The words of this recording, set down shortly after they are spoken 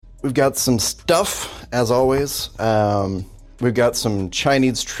we've got some stuff, as always. We've got some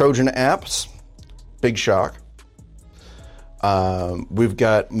Chinese Trojan apps. Big shock. We've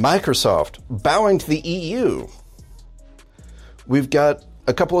got Microsoft bowing to the EU. We've got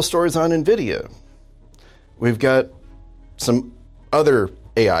a couple of stories on NVIDIA. We've got some other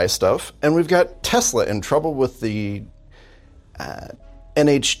AI stuff. And we've got Tesla in trouble with the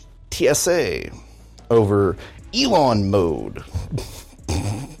NHTSA over Elon mode.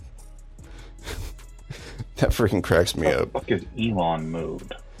 That freaking cracks me up. What the fuck is Elon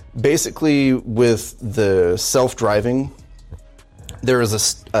mode? Basically, with the self-driving, there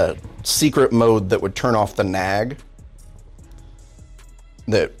is a secret mode that would turn off the nag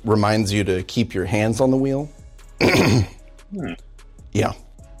that reminds you to keep your hands on the wheel. Yeah.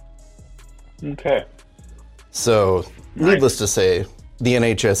 Okay. So, needless to say, the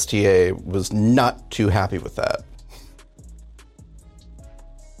NHTSA was not too happy with that.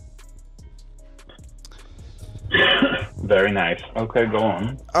 Very nice. Okay, go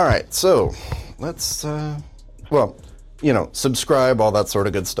on. All right, so let's, subscribe, all that sort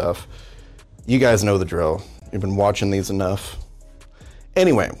of good stuff. You guys know the drill. You've been watching these enough.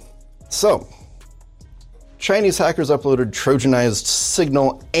 Anyway, so Chinese hackers uploaded Trojanized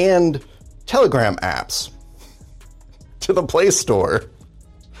Signal and Telegram apps to the Play Store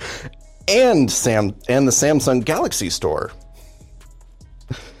and the Samsung Galaxy Store.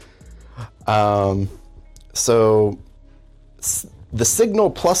 So the Signal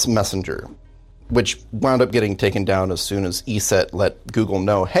Plus Messenger, which wound up getting taken down as soon as ESET let Google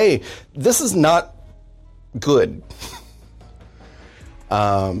know, hey, this is not good.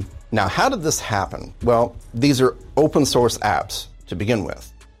 Now, how did this happen? Well, these are open source apps to begin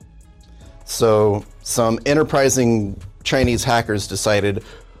with. So some enterprising Chinese hackers decided,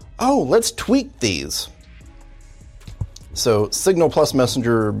 oh, let's tweak these. So Signal Plus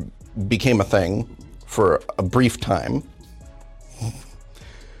Messenger became a thing for a brief time.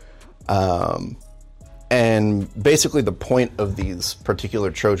 And basically the point of these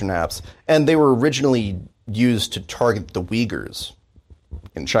particular Trojan apps, and they were originally used to target the Uyghurs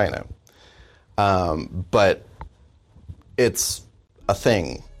in China. But it's a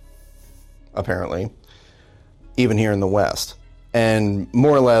thing, apparently, even here in the West. And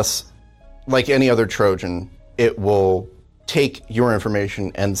more or less, like any other Trojan, it will take your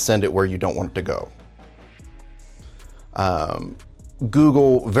information and send it where you don't want it to go.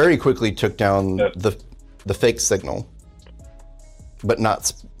 Google very quickly took down the fake Signal, but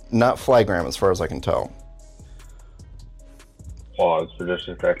not Flygram as far as I can tell. Pause for just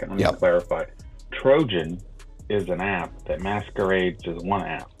a second. Let me clarify. Trojan is an app that masquerades as one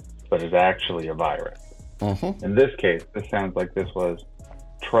app, but is actually a virus. Mm-hmm. In this case, this sounds like this was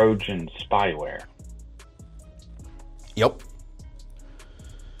Trojan spyware. Yep.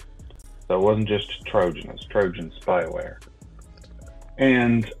 So it wasn't just Trojan, it was Trojan spyware.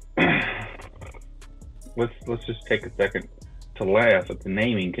 And let's just take a second to laugh at the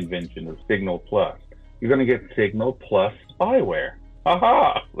naming convention of Signal Plus. You're going to get Signal Plus spyware.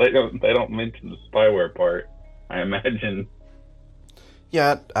 Aha! They don't mention the spyware part, I imagine.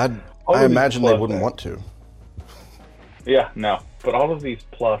 Yeah, I imagine they wouldn't want to. Yeah, no. But all of these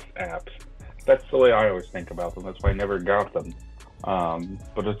Plus apps, that's the way I always think about them. That's why I never got them.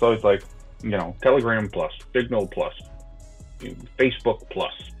 But it's always like, Telegram Plus, Signal Plus, Facebook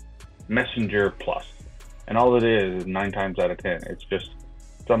Plus, Messenger Plus. And all it is 9 times out of 10, it's just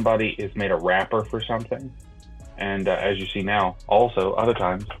somebody has made a wrapper for something. And as you see now, also, other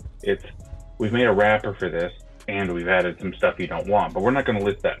times, it's we've made a wrapper for this, and we've added some stuff you don't want, but we're not going to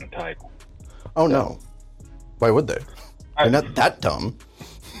list that in the title. Oh, no. Why would they? They're not that dumb.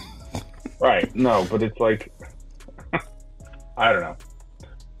 Right. No, but it's like, I don't know.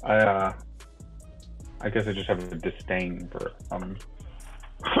 I guess I just have a disdain for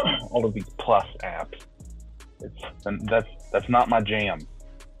all of these Plus apps. That's not my jam.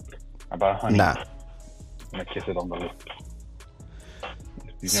 How about honey? Nah. I'm gonna kiss it on the lips.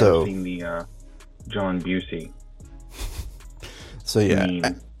 If you've never seen the John Busey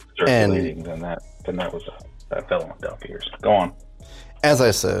meme circulating, then that fell on deaf ears. Go on. As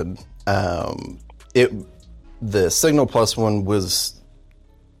I said, the Signal Plus one was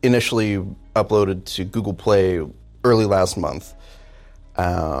initially uploaded to Google Play early last month,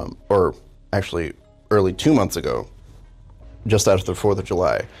 or actually early 2 months ago, just after the 4th of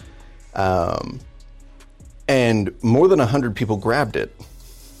July. And more than 100 people grabbed it.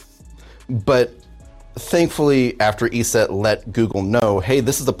 But thankfully, after ESET let Google know, hey,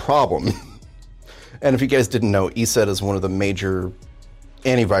 this is a problem. And if you guys didn't know, ESET is one of the major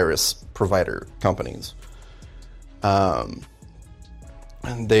antivirus provider companies.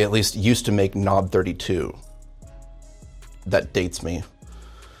 And they at least used to make Knob 32. That dates me.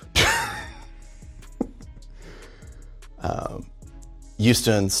 Used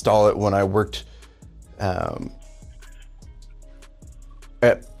to install it when I worked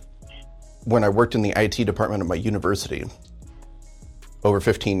when I worked in the IT department of my university over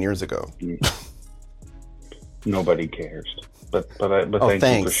 15 years ago. Nobody cares. But thank you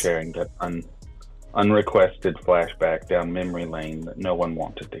thanks. for sharing that unrequested flashback down memory lane that no one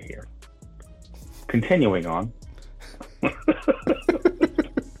wanted to hear. Continuing on.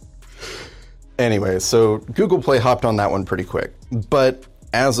 Anyway, so Google Play hopped on that one pretty quick. But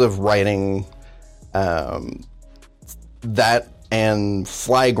as of writing, that and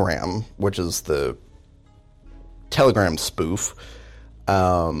Flygram, which is the Telegram spoof,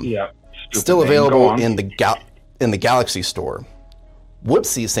 still available in the Galaxy Store.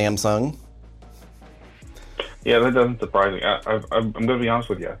 Whoopsie, Samsung. Yeah, that doesn't surprise me. I'm going to be honest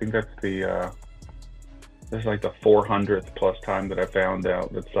with you. I think that's this is like the 400th plus time that I found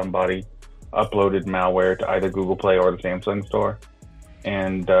out that somebody uploaded malware to either Google Play or the Samsung Store,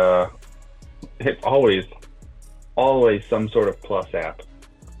 and it's always some sort of plus app.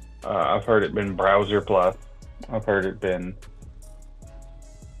 I've heard it been Browser Plus. I've heard it been,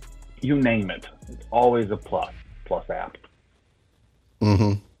 you name it. It's always a plus app.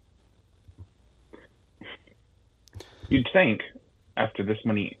 Mm-hmm. You'd think after this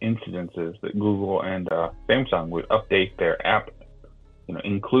many incidences that Google and Samsung would update their app,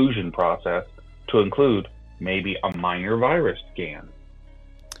 inclusion process to include maybe a minor virus scan.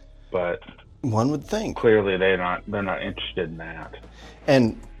 But one would think clearly they're not interested in that.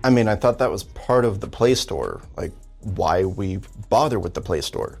 And I mean, I thought that was part of the Play Store, like why we bother with the Play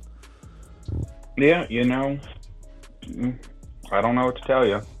Store. Yeah, I don't know what to tell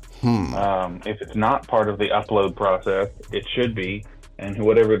you. If it's not part of the upload process, it should be, and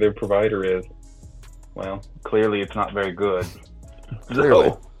whatever their provider is, well, clearly it's not very good.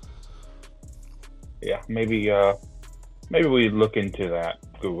 Clearly. So, yeah, maybe we look into that,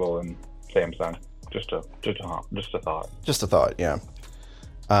 Google and Samsung. Just a thought. Just a thought, yeah.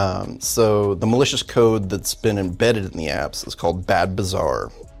 So the malicious code that's been embedded in the apps is called Bad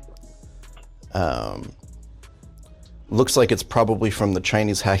Bazaar. Looks like it's probably from the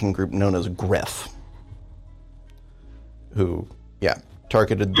Chinese hacking group known as Gref, who,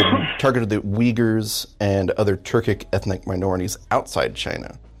 targeted the Uyghurs and other Turkic ethnic minorities outside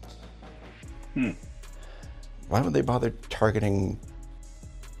China. Why would they bother targeting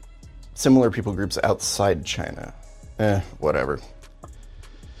similar people groups outside China? Whatever.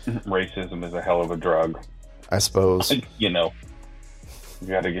 Racism is a hell of a drug. I suppose. You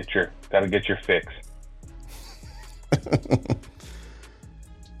gotta get your fix.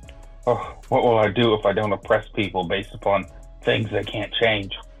 Oh, what will I do if I don't oppress people based upon things they can't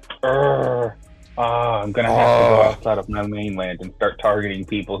change? I'm gonna have to go outside of my mainland and start targeting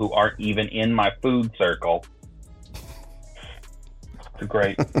people who aren't even in my food circle. It's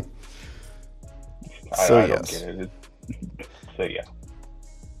great. I don't get it. So yeah.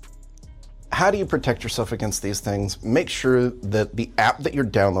 How do you protect yourself against these things? Make sure that the app that you're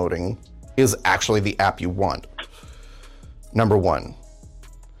downloading is actually the app you want. Number one.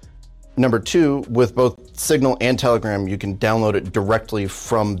 Number two, with both Signal and Telegram, you can download it directly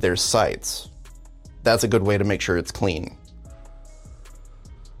from their sites. That's a good way to make sure it's clean.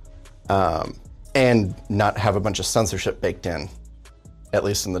 And not have a bunch of censorship baked in, at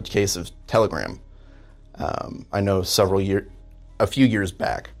least in the case of Telegram. I know a few years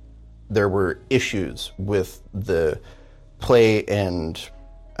back, there were issues with the Play and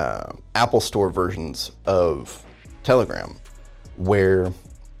Apple Store versions of Telegram, where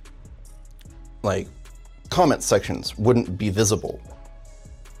comment sections wouldn't be visible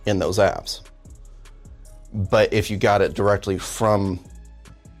in those apps. But if you got it directly from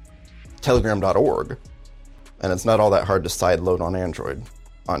telegram.org, and it's not all that hard to sideload on Android.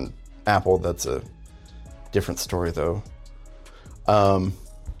 On Apple, that's a different story though.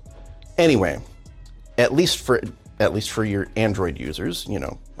 Anyway, at least for your Android users,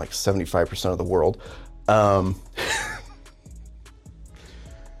 75% of the world,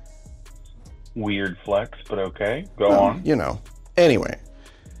 weird flex, but okay. Go on. Anyway,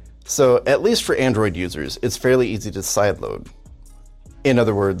 so at least for Android users, it's fairly easy to sideload. In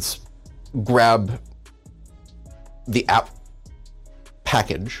other words, grab the app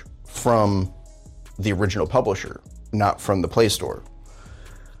package from the original publisher, not from the Play Store.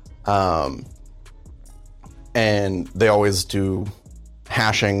 And they always do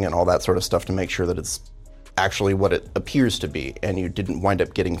hashing and all that sort of stuff to make sure that it's actually what it appears to be, and you didn't wind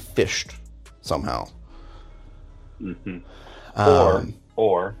up getting phished somehow. Mm-hmm.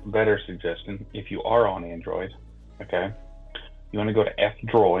 Or, better suggestion, if you are on Android, okay, you want to go to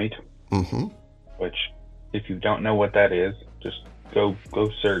F-Droid, which, if you don't know what that is, just go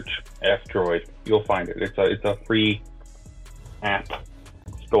search F-Droid. You'll find it. It's a free app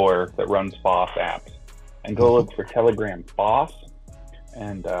store that runs Boss apps. And go look for Telegram Boss,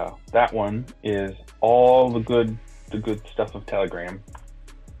 and that one is all the good stuff of Telegram.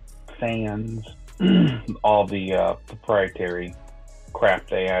 Fans, all the proprietary crap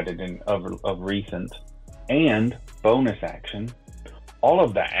they added in of recent, and bonus action. All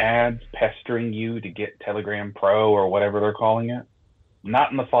of the ads pestering you to get Telegram Pro or whatever they're calling it,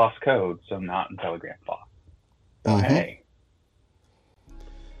 not in the FOSS code, so not in Telegram FOSS. So hey,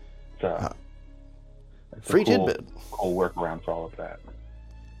 it's free a cool, tidbit. Cool workaround for all of that.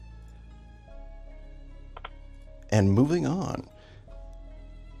 And moving on.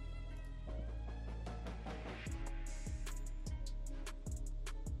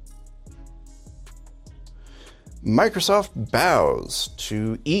 Microsoft bows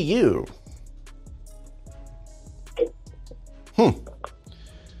to EU.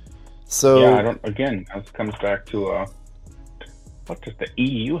 So yeah, this comes back to what does the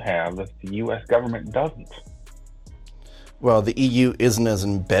EU have that the U.S. government doesn't? Well, the EU isn't as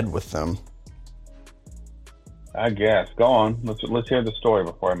in bed with them. I guess. Go on. Let's hear the story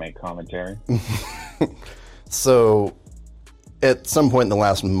before I make commentary. So, at some point in the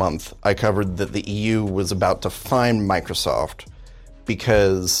last month, I covered that the EU was about to fine Microsoft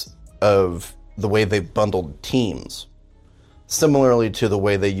because of the way they bundled Teams, similarly to the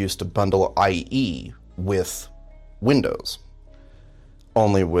way they used to bundle IE with Windows,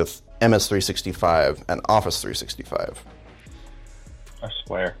 only with MS365 and Office 365. I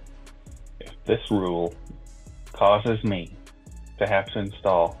swear, if this rule causes me to have to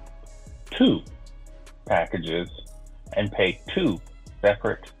install 2 packages and pay 2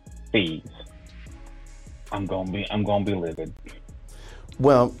 separate fees, I'm gonna be livid.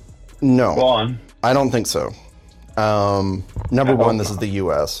 Well, no. Go on. I don't think so. Number one, this is the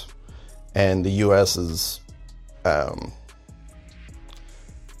U.S., and the U.S. is kind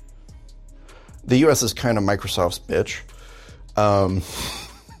of Microsoft's bitch.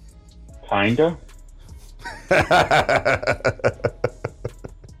 Kinda.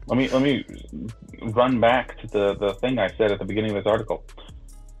 Let me run back to the thing I said at the beginning of this article.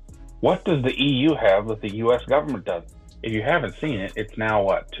 What does the EU have that the U.S. government does? If you haven't seen it, it's now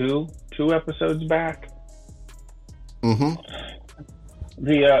what, two episodes back? Mm-hmm.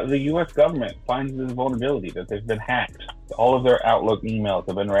 The U.S. government finds this vulnerability that they've been hacked. All of their Outlook emails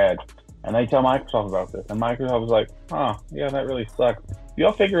have been read, and they tell Microsoft about this. And Microsoft was like, yeah, that really sucks.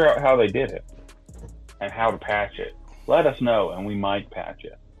 Y'all figure out how they did it and how to patch it. Let us know, and we might patch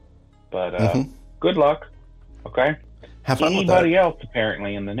it. But good luck, okay? Have fun Anybody with that. else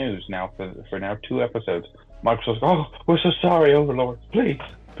apparently in the news now for now 2 episodes. Microsoft's we're so sorry, Overlord. Please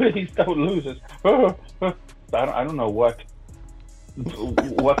don't lose us. I don't know what's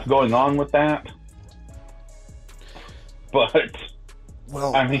going on with that. But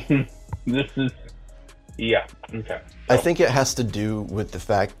Well, I mean, this is okay. I think it has to do with the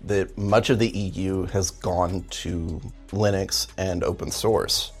fact that much of the EU has gone to Linux and open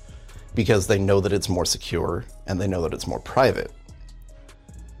source because they know that it's more secure and they know that it's more private.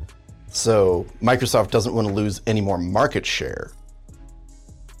 So Microsoft doesn't want to lose any more market share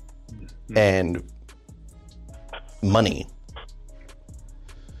and money.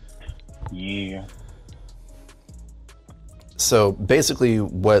 Yeah. So basically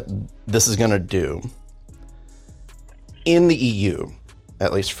what this is going to do in the EU,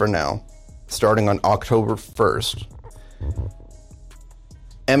 at least for now, starting on October 1st,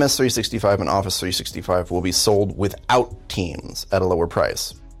 MS365 and Office 365 will be sold without Teams at a lower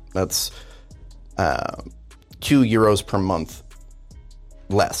price. That's €2 per month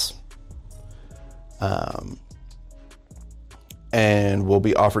less. And will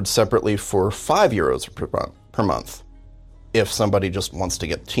be offered separately for €5 per month if somebody just wants to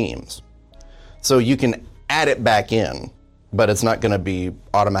get Teams. So you can add it back in, but it's not going to be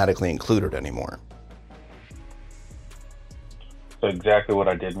automatically included anymore. So exactly what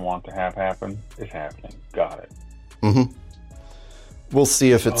I didn't want to have happen is happening. Got it. Mm-hmm. We'll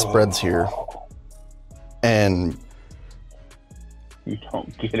see if it spreads here. And you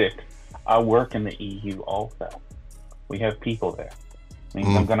don't get it. I work in the EU also. We have people there.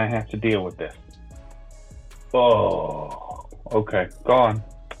 Means I'm gonna have to deal with this. Oh, okay. Go on.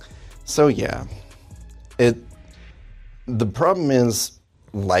 So yeah, the problem is,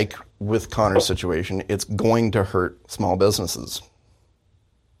 like with Connor's situation, it's going to hurt small businesses.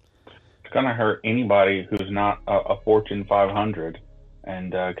 It's gonna hurt anybody who's not a Fortune 500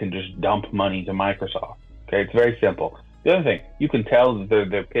 and can just dump money to Microsoft. Okay, it's very simple. The other thing, you can tell that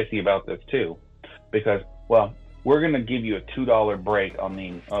they're pissy about this too, because, well, we're going to give you a $2 break on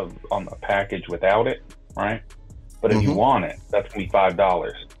the package without it, right? But if you want it, that's going to be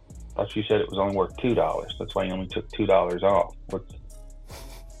 $5. Thought you said it was only worth $2. That's why you only took $2 off.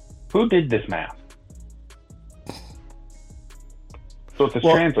 Who did this math? So what this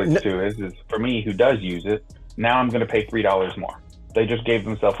translates to is for me, who does use it, now I'm going to pay $3 more. They just gave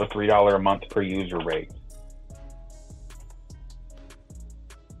themselves a $3 a month per user rate.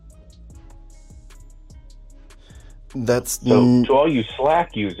 So to all you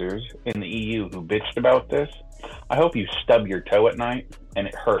Slack users in the EU who bitched about this, I hope you stub your toe at night and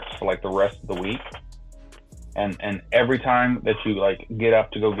it hurts for like the rest of the week. And every time that you like get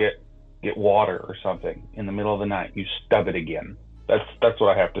up to go get water or something in the middle of the night, you stub it again. That's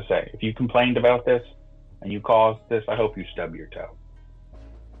what I have to say. If you complained about this and you caused this, I hope you stub your toe.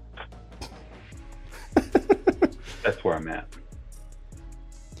 That's where I'm at.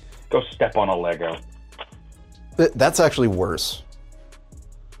 Go step on a Lego. That's actually worse.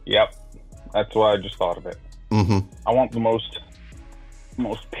 Yep. That's why I just thought of it. I want the most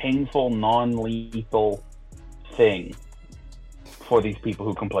painful, non-lethal thing for these people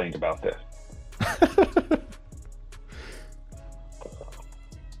who complained about this.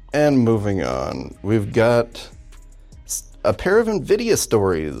 And moving on, we've got a pair of NVIDIA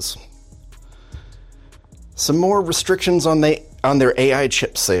stories. Some more restrictions on their AI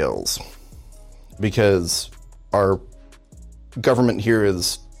chip sales, because our government here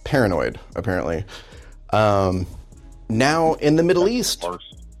is paranoid, apparently. Now in the Middle East,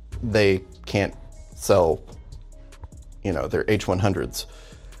 they can't sell, their H100s.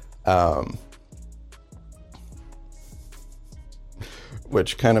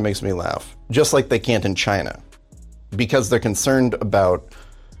 Which kind of makes me laugh. Just like they can't in China, because they're concerned about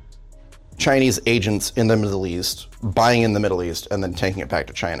Chinese agents in the Middle East buying in the Middle East and then taking it back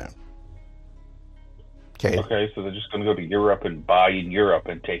to China. Okay, so they're just going to go to Europe and buy in Europe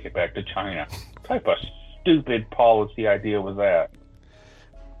and take it back to China. What type of stupid policy idea was that?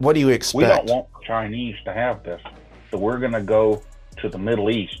 What do you expect? We don't want Chinese to have this, so we're going to go to the Middle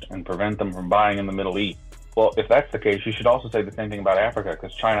East and prevent them from buying in the Middle East. Well, if that's the case, you should also say the same thing about Africa,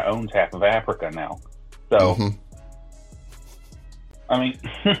 because China owns half of Africa now. So, I mean,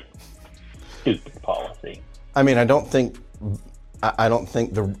 stupid policy. I mean, I don't think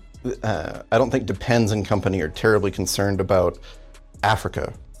Depends and company are terribly concerned about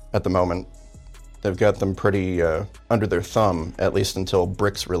Africa at the moment. They've got them pretty under their thumb, at least until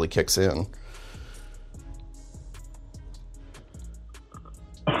BRICS really kicks in.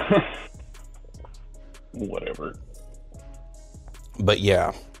 Whatever. But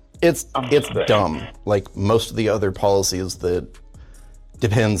yeah, it's dumb. Like most of the other policies that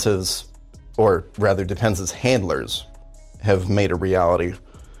Depends' handlers have made a reality.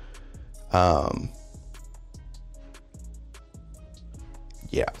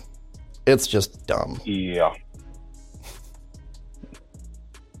 Yeah, it's just dumb. Yeah.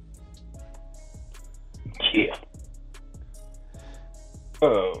 Yeah.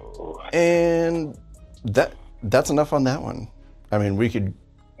 Oh. And that's enough on that one. I mean, we could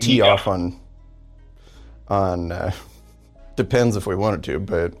tee off on Depends if we wanted to,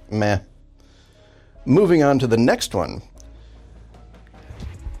 but meh. Moving on to the next one.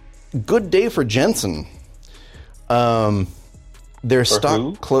 Good day for Jensen. Their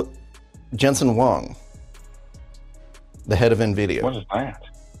stock Jensen Huang, the head of NVIDIA. What is that?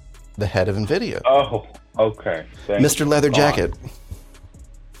 The head of NVIDIA. Oh, okay. Mr. Leather Jacket.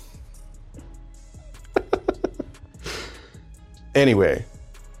 Anyway,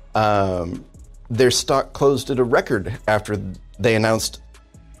 their stock closed at a record after they announced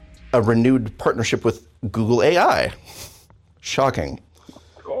a renewed partnership with Google AI. Shocking.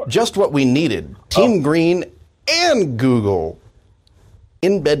 Just what we needed. Team Green and Google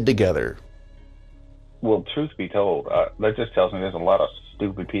in bed together. Well, truth be told, that just tells me there's a lot of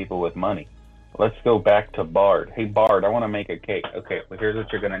stupid people with money. Let's go back to Bard. Hey, Bard, I want to make a cake. Okay, well, here's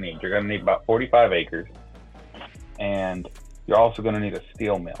what you're going to need. You're going to need about 45 acres. And you're also going to need a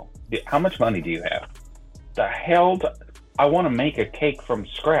steel mill. How much money do you have? The hell? I want to make a cake from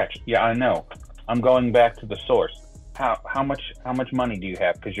scratch. Yeah, I know. I'm going back to the source. How much money do you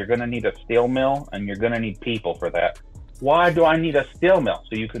have? Because you're going to need a steel mill and you're going to need people for that. Why do I need a steel mill?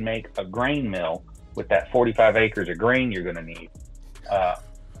 So you can make a grain mill with that 45 acres of grain you're going to need.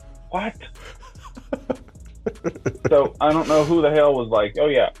 What? So I don't know who the hell was like, oh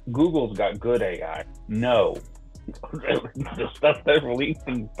yeah, Google's got good AI. No. The stuff they're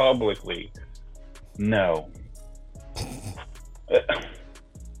releasing publicly. No.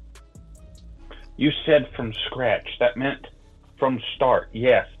 You said from scratch. That meant from start.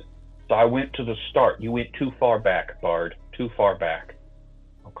 Yes. So I went to the start. You went too far back, Bard. Too far back.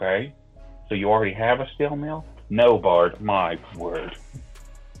 Okay? So you already have a steel mill? No, Bard. My word.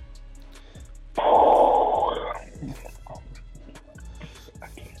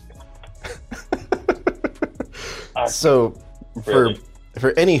 So, Really?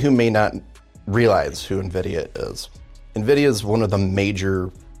 for any who may not realize who NVIDIA is one of the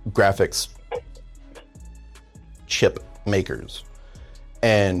major graphics chip makers.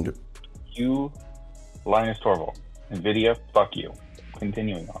 And You, Linus Torvald, NVIDIA, fuck you.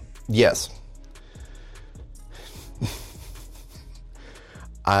 Continuing on. yes,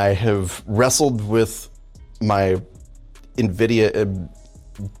 I have wrestled with my NVIDIA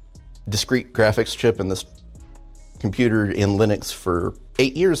discrete graphics chip in this computer in Linux for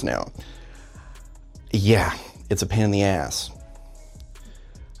 8 years now. Yeah, it's a pain in the ass.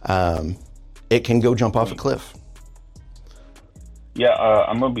 It can go jump off a cliff. Yeah,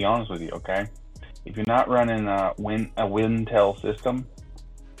 I'm gonna be honest with you, okay? If you're not running a Wintel system,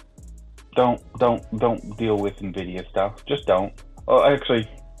 don't deal with NVIDIA stuff. Just don't. Well, actually,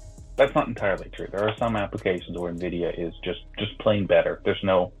 that's not entirely true. There are some applications where NVIDIA is just plain better. There's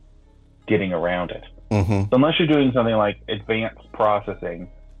no getting around it. Mm-hmm. So unless you're doing something like advanced processing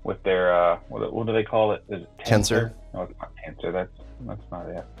with their what do they call it? Is it Tensor? No, it's not Tensor. That's not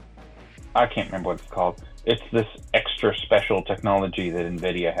it. I can't remember what it's called. It's this extra special technology that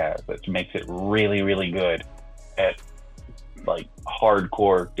NVIDIA has that makes it really, really good at like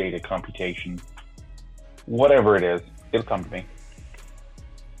hardcore data computation. Whatever it is, it'll come to me.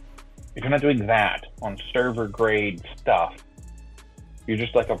 If you're not doing that on server grade stuff, you're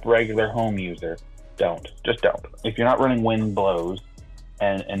just like a regular home user. Just don't. If you're not running WinBlows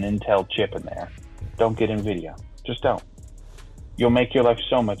and an Intel chip in there, don't get NVIDIA. Just don't. You'll make your life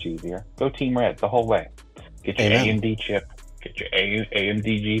so much easier. Go Team Red the whole way. Get your AMD chip, get your AMD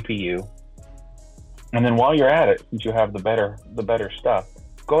GPU, and then while you're at it, since you have the better stuff,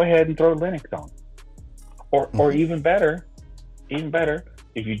 go ahead and throw Linux on. Or even better,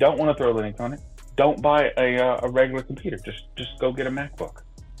 if you don't want to throw Linux on it, don't buy a regular computer. Just go get a MacBook.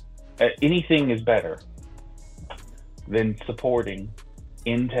 Anything is better than supporting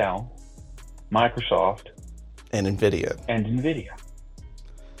Intel, Microsoft, And NVIDIA.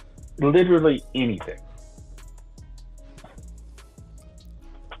 Literally anything.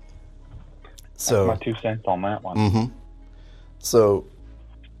 So That's my 2 cents on that one. Mm-hmm. So,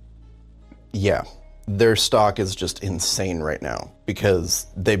 yeah, their stock is just insane right now because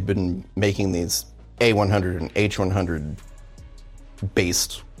they've been making these A100 and H100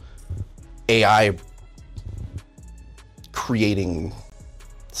 based AI creating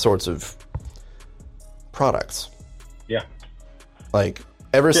sorts of products. Yeah. Like,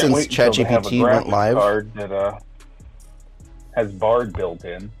 ever Can't since wait until they have a ChatGPT went graphics live, card that has Bard built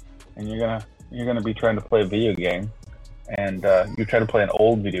in, and you're gonna be trying to play a video game, and you try to play an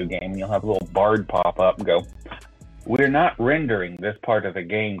old video game, and you'll have a little Bard pop up and go, "We're not rendering this part of the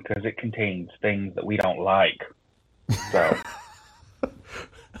game because it contains things that we don't like." So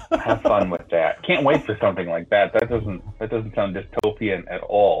have fun with that. Can't wait for something like that. That doesn't sound dystopian at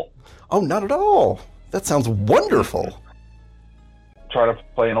all. oh, not at all. That sounds wonderful. Try to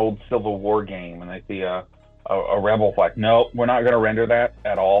play an old Civil War game, and I see a rebel flag. No, we're not going to render that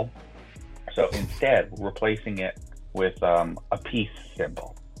at all. So instead, we're replacing it with a peace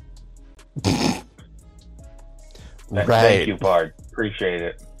symbol. Right. Thank you, Bard. Appreciate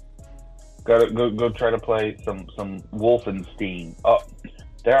it. Go try to play some Wolfenstein. Oh,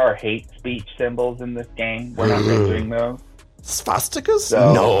 there are hate speech symbols in this game. We're not rendering those. Swastikas?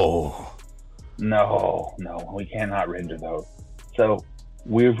 So- No. No, we cannot render those. So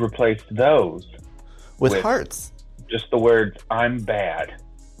we've replaced those With with- hearts. just the words "I'm bad."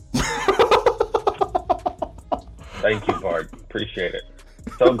 Thank you, Bard. Appreciate it.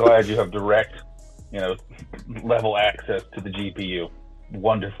 So glad you have direct, level access to the GPU.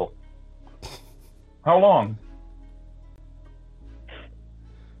 Wonderful. How long?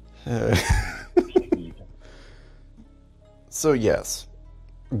 So yes,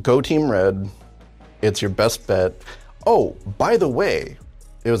 go Team Red. It's your best bet. Oh, by the way,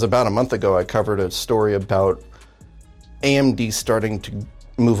 it was about a month ago I covered a story about AMD starting to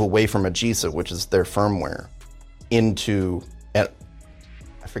move away from AGESA, which is their firmware, into, and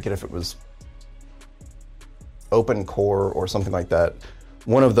I forget if it was Open Core or something like that,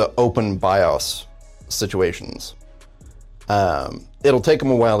 one of the open BIOS situations. It'll take them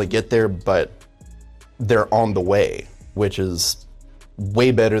a while to get there, but they're on the way, which is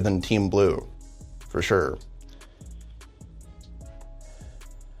way better than Team Blue, for sure.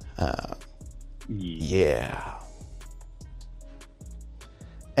 Yeah.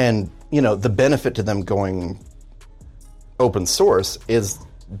 And, the benefit to them going open source is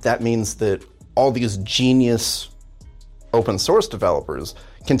that means that all these genius open source developers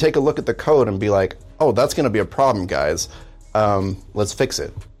can take a look at the code and be like, oh, that's going to be a problem, guys. Let's fix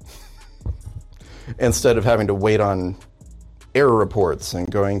it. Instead of having to wait on error reports and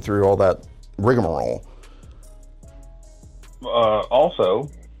going through all that rigmarole. Also,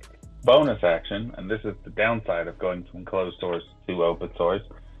 bonus action, and this is the downside of going from closed source to open source,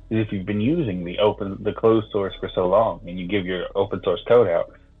 is if you've been using the closed source for so long and you give your open source code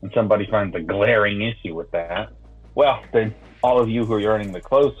out and somebody finds a glaring issue with that, well, then all of you who are running the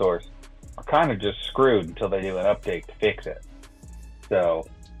closed source are kind of just screwed until they do an update to fix it. So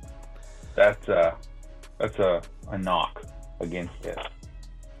that's a knock against it.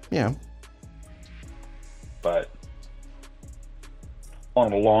 Yeah. But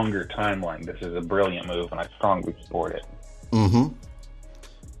on a longer timeline, this is a brilliant move, and I strongly support it. Mm-hmm.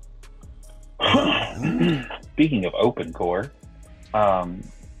 Speaking of OpenCore,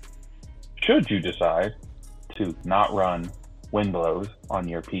 should you decide to not run Windows on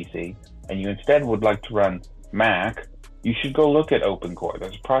your PC and you instead would like to run Mac, you should go look at OpenCore.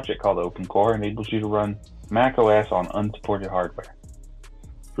 There's a project called OpenCore, enables you to run Mac OS on unsupported hardware.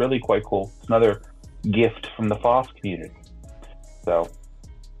 It's really quite cool. It's another gift from the FOSS community. So,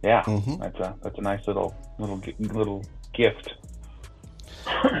 yeah, that's a nice little gift.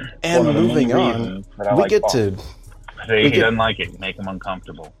 And moving on, we get to... He doesn't like it. Make him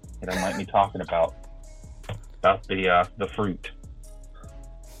uncomfortable. He doesn't like me talking about the fruit.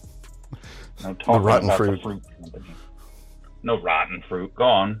 No talking the rotten about fruit. The fruit company. No rotten fruit. Go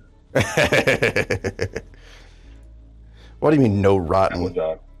on. What do you mean, no rotten?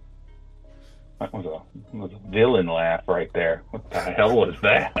 That was a villain laugh right there. What the hell was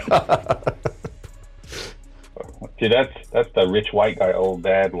that? See, that's the rich white guy old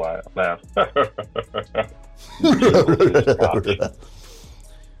dad laugh. Oh,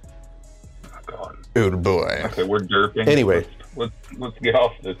 God. Oh boy. Okay, we're derping. Anyway, let's get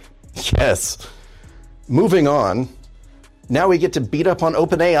off this. Yes. Moving on. Now we get to beat up on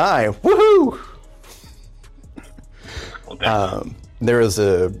OpenAI. Woohoo! There is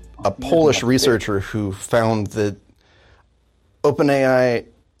a Polish researcher who found that OpenAI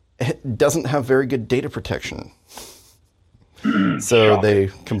doesn't have very good data protection. So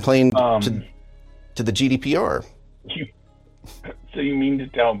they complained to the GDPR. So you mean to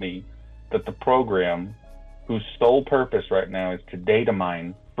tell me that the program whose sole purpose right now is to data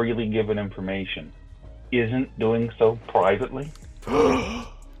mine freely given information isn't doing so privately?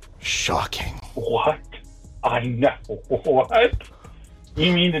 Shocking. What? I know. What?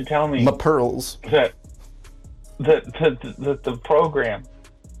 You mean to tell me my pearls that the program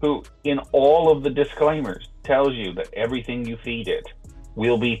who in all of the disclaimers tells you that everything you feed it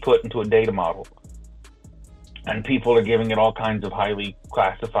will be put into a data model, and people are giving it all kinds of highly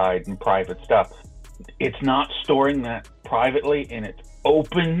classified and private stuff, it's not storing that privately in its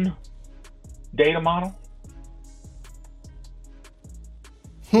open data model?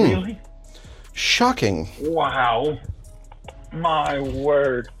 Really? Shocking. Wow. My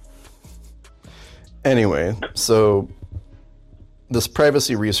word. Anyway, so this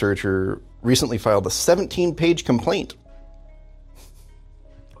privacy researcher recently filed a 17-page complaint.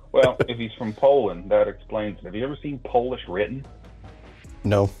 Well, if he's from Poland, that explains it. Have you ever seen Polish written?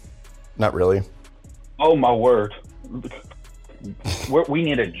 No, not really. Oh, my word. We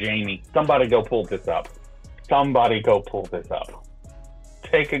need a Jamie. Somebody go pull this up. Somebody go pull this up.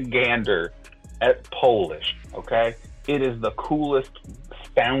 Take a gander at Polish, okay? It is the coolest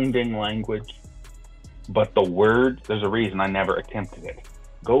sounding language, but the words, there's a reason I never attempted it.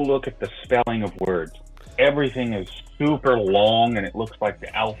 Go look at the spelling of words. Everything is super long and it looks like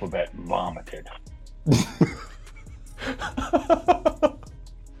the alphabet vomited.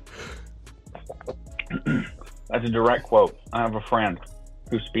 That's a direct quote. I have a friend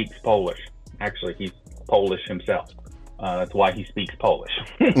who speaks Polish. Actually, he's Polish himself. That's why he speaks Polish.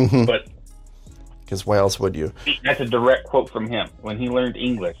 But because why else would you? That's a direct quote from him. When he learned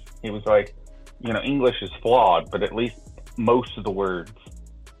English, he was like, English is flawed, but at least most of the words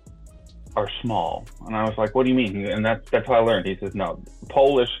are small. And I was like, what do you mean? And that's how I learned. He says, no,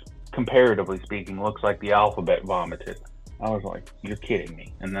 Polish, comparatively speaking, looks like the alphabet vomited. I was like, you're kidding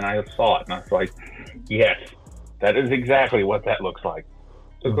me. And then I saw it, and I was like, yes, that is exactly what that looks like.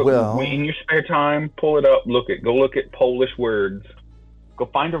 So go, in your spare time, pull it up, go look at Polish words. Go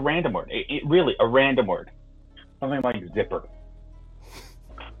find a random word. Really, a random word. Something like zipper.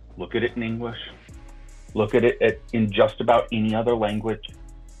 Look at it in English. Look at it in just about any other language.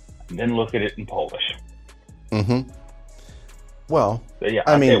 then look at it in Polish. Mm-hmm. Well, So yeah,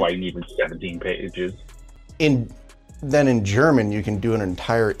 I I mean- see why you need 17 pages. Then in German, you can do an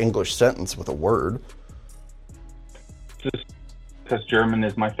entire English sentence with a word. Just because German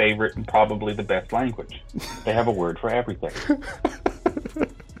is my favorite and probably the best language. They have a word for everything.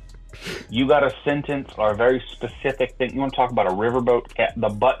 You got a sentence or a very specific thing. You want to talk about a riverboat the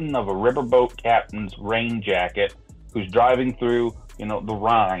button of a riverboat captain's rain jacket who's driving through, the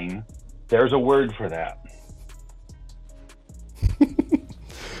Rhine. There's a word for that.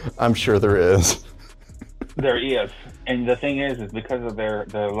 I'm sure there is. There is. And the thing is because of their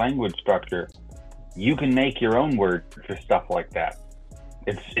language structure, you can make your own word for stuff like that.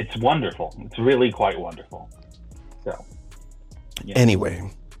 It's wonderful. It's really quite wonderful. So, yeah. Anyway,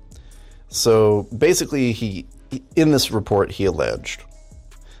 so basically, he in this report he alleged,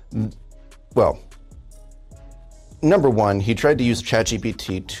 well, number one, he tried to use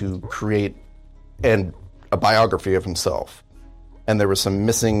ChatGPT to create a biography of himself, and there was some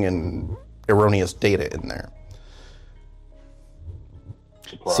missing and erroneous data in there.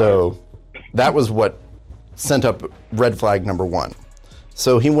 Surprise. So that was what sent up red flag number one.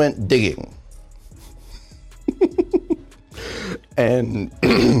 So he went digging and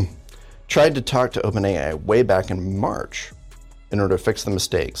tried to talk to OpenAI way back in March in order to fix the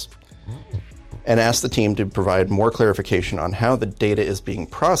mistakes, and asked the team to provide more clarification on how the data is being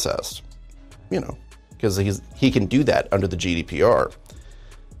processed, because he can do that under the GDPR.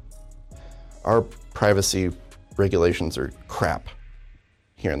 Our privacy regulations are crap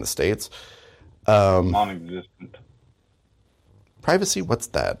here in the States. Non-existent. Privacy? What's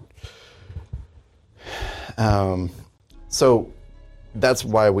that? So that's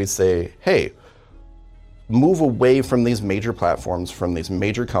why we say, hey, move away from these major platforms, from these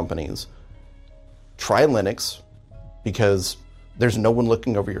major companies. Try Linux, because there's no one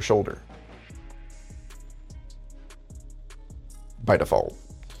looking over your shoulder by default.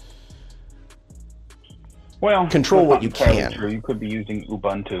 Well, Control that's what not you entirely can. True. You could be using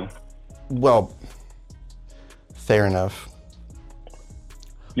Ubuntu. Well, fair enough.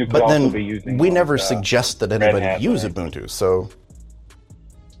 You could But also then be using. we never suggest that anybody Hat, use right? Ubuntu, so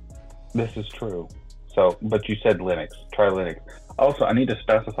This is true. So, but you said Linux. Try Linux. Also, I need to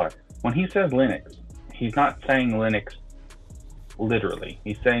specify. When he says Linux, he's not saying Linux literally.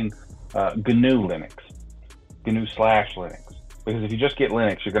 He's saying GNU Linux. GNU/Linux. Because if you just get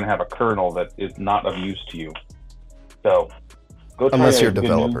Linux, you're going to have a kernel that is not of use to you. So, go try Unless a you're a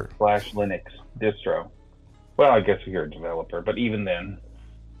developer. GNU/Linux distro. Well, I guess if you're a developer, but even then,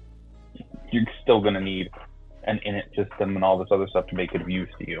 you're still going to need an init system and all this other stuff to make it of use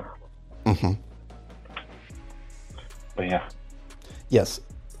to you. mhm. But yeah. Yes.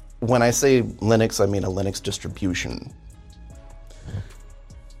 When I say Linux, I mean a Linux distribution.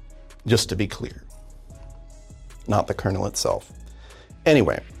 Just to be clear. Not the kernel itself.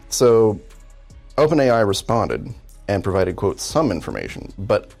 Anyway, so OpenAI responded and provided, quote, some information,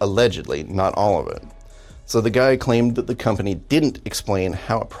 but allegedly not all of it. So the guy claimed that the company didn't explain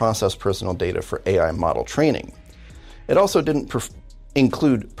how it processed personal data for AI model training. It also didn't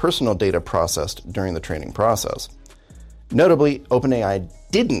include personal data processed during the training process. Notably, OpenAI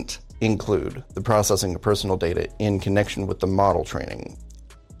didn't include the processing of personal data in connection with the model training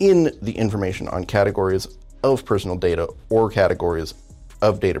in the information on categories of personal data or categories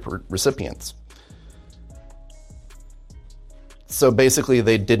of data recipients. So basically,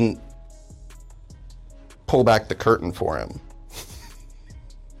 they didn't pull back the curtain for him.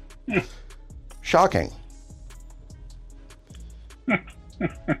 Shocking.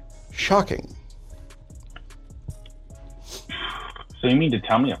 Shocking. So you mean to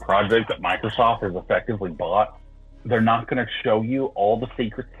tell me a project that Microsoft has effectively bought, they're not going to show you all the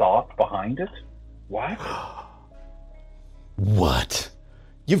secret sauce behind it? What? What?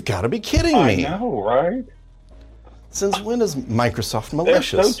 You've got to be kidding I me. know, right? Since when is Microsoft They're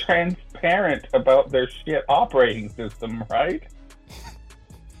malicious? so transparent about their shit operating system, right?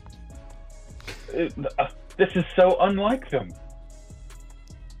 This is so unlike them.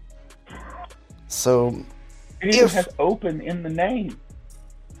 So, It even If- has open in the name.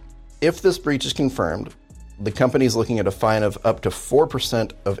 if this breach is confirmed, the company is looking at a fine of up to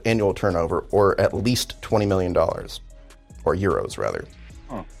 4% of annual turnover, or at least $20 million. Or euros, rather.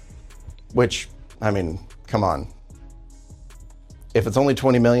 Huh. Which, I mean, come on. If it's only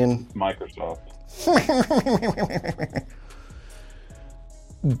 20 million, Microsoft.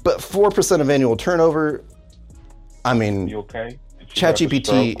 but 4% of annual turnover, I mean, You okay? Did you have a ChatGPT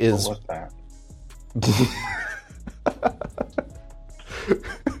stroke, or is- what's that?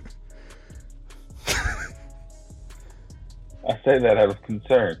 I say that out of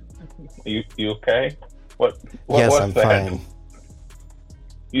concern. You okay? What Yes, what's I'm that? fine.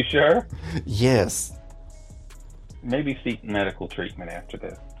 You sure? Yes. Maybe seek medical treatment after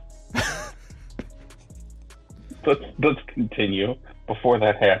this. Let's continue before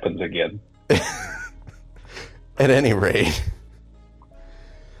that happens again. At any rate.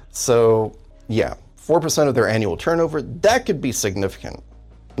 So, yeah, 4% of their annual turnover, that could be significant.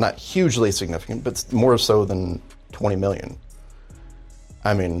 Not hugely significant, but more so than 20 million.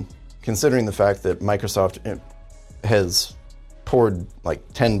 I mean, considering the fact that Microsoft has poured like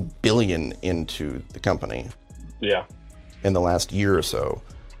 10 billion into the company Yeah. in the last year or so,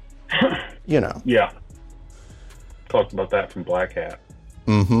 you know. Yeah. Talked about that from Black Hat.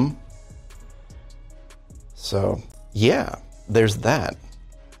 Mm-hmm. So, yeah, there's that.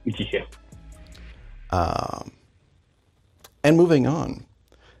 Yeah. And moving on.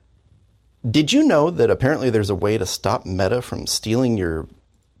 Did you know that apparently there's a way to stop Meta from stealing your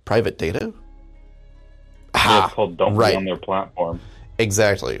private data? It's called Don't right. Be on their platform.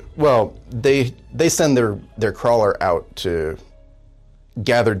 Exactly. Well, they send their crawler out to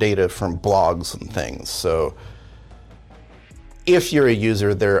gather data from blogs and things. So if you're a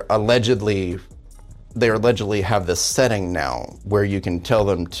user, they allegedly have this setting now where you can tell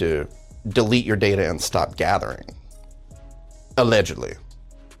them to delete your data and stop gathering. Allegedly.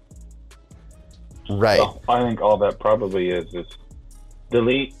 Right. Well, I think all that probably is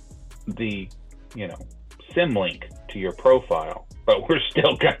delete the, SIM link to your profile, but we're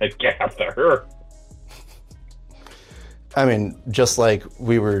still gonna gather. I mean, just like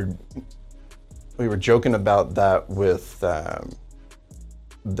we were joking about that with the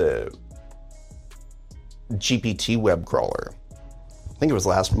GPT web crawler. I think it was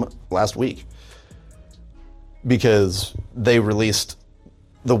last week, because they released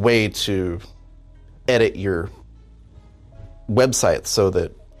the way to edit your website so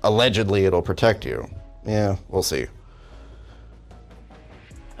that allegedly it'll protect you. Yeah, we'll see.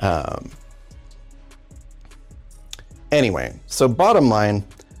 Anyway, so bottom line,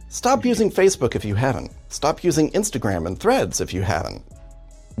 stop using Facebook if you haven't. Stop using Instagram and Threads if you haven't.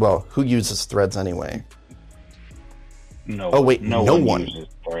 Well, who uses Threads anyway? No. Oh, wait, no no one one. uses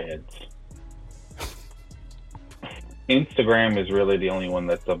Threads. Instagram is really the only one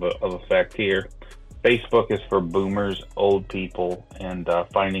that's of effect here. Facebook is for boomers, old people, and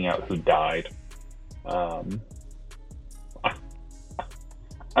finding out who died. I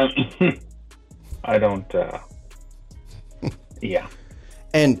don't. Yeah.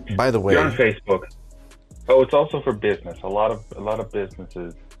 And by the way, You're on Facebook. Oh, it's also for business. A lot of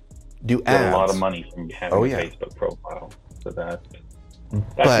businesses do get ads. a lot of money from having Oh, a yeah. Facebook profile. So that's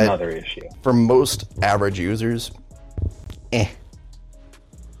But another issue. for most average users,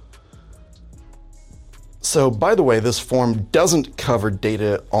 So, by the way, this form doesn't cover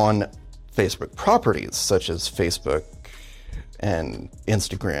data on Facebook properties, such as Facebook and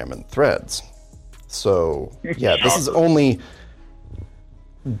Instagram and Threads. So, yeah, this is only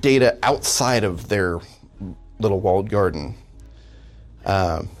data outside of their little walled garden.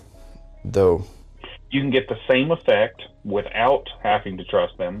 Though, You can get the same effect without having to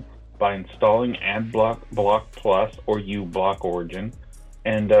trust them by installing AdBlock Plus or uBlock Origin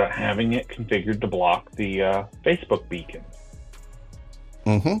and having it configured to block the Facebook beacon.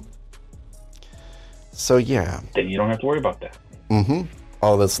 so yeah. Then you don't have to worry about that.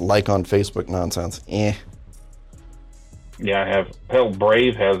 All this like on Facebook nonsense. Yeah,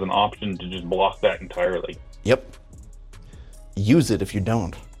 Brave has an option to just block that entirely. Yep. Use it if you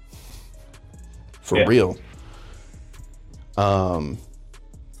don't. For Yeah. real.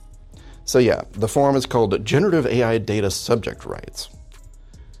 So yeah, the form is called Generative AI Data Subject Rights,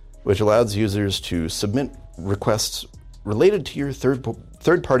 which allows users to submit requests related to your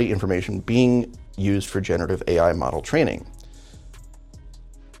third-party information being used for generative AI model training.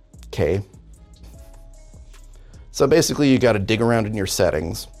 Okay. So basically, you got to dig around in your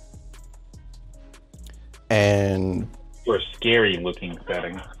settings and For a scary-looking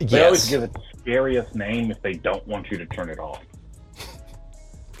setting. They Yes. always give it the scariest name if they don't want you to turn it off.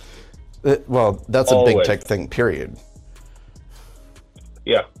 well, that's a big Always. tech thing, period.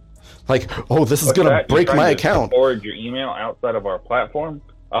 Yeah. Like, oh, this is What's going to that? You're break trying my to account. Forward your email outside of our platform?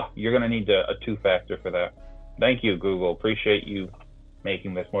 Oh, you're going to need a two-factor for that. Thank you, Google. Appreciate you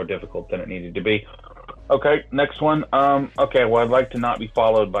making this more difficult than it needed to be. Okay, next one. Okay, well, I'd like to not be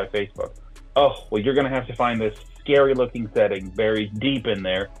followed by Facebook. Oh, well, you're going to have to find this scary-looking setting buried deep in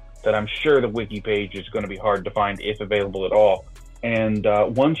there that I'm sure the wiki page is going to be hard to find, if available at all. And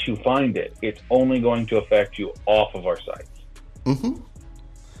once you find it, it's only going to affect you off of our sites.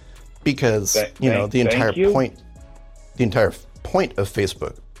 Because, Thank the entire you. point of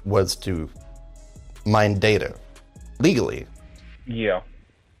Facebook was to mine data legally. Yeah.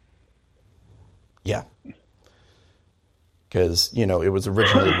 Yeah. Because, you know, it was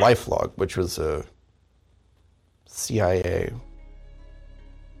originally LifeLog, which was a CIA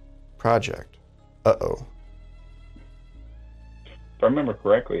project. Uh-oh. If I remember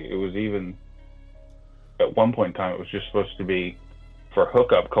correctly, it was even, at one point in time, it was just supposed to be for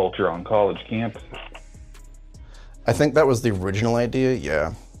hookup culture on college campuses. I think that was the original idea,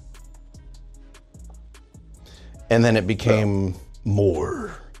 yeah. And then it became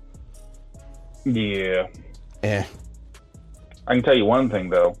more. Yeah. Eh. I can tell you one thing,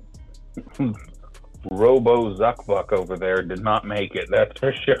 though. Robo Zuckbuck over there did not make it, that's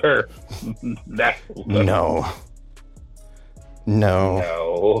for sure. No.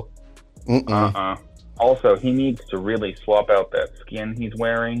 No. Mm-mm. Also, he needs to really swap out that skin he's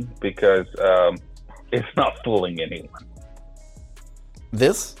wearing because it's not fooling anyone.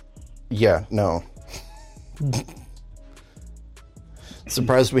 This? Yeah, no.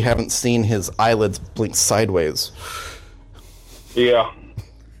 Surprised we haven't seen his eyelids blink sideways. Yeah.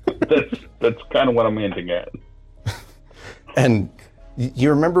 That's kind of what I'm hinting at. And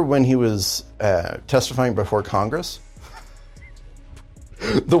you remember when he was testifying before Congress?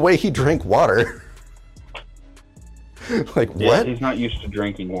 The way he drank water. Like, Yeah, what? he's not used to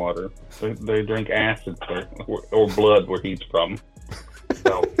drinking water. They drink acid or blood where he's from.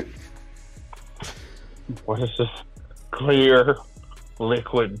 So, what is this clear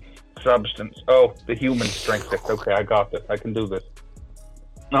liquid substance? Oh, the humans drink this. Okay, I got this. I can do this.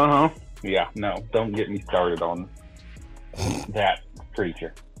 Uh-huh. Yeah, no, don't get me started on that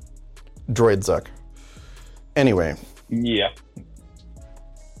creature. Droid Zuck. Anyway. Yeah.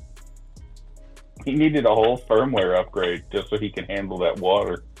 He needed a whole firmware upgrade just so he can handle that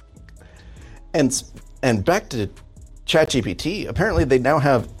water. And back to ChatGPT, apparently they now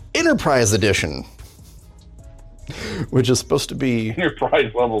have Enterprise Edition, which is supposed to be...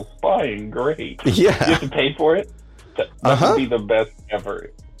 Enterprise level spying, great. Yeah. You have to pay for it? That would be the best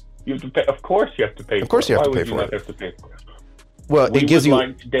ever. You have to pay. Of course you have to pay for it. Of course you have to Why pay would you for not it. have to pay for it? Well, it gives you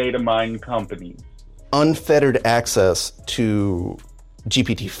like data mine companies. unfettered access to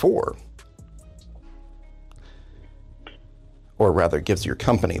GPT-4. Or rather, gives your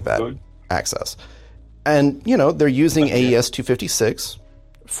company that access. And, you know, they're using AES 256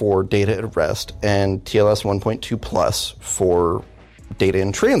 for data at rest and TLS 1.2 plus for data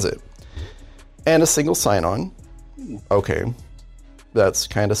in transit. And a single sign-on. Okay. That's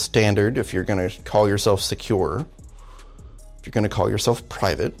kind of standard if you're going to call yourself secure. If you're going to call yourself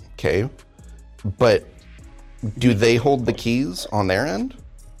private, okay. But do they hold the keys on their end?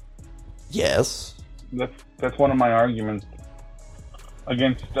 Yes. That's one of my arguments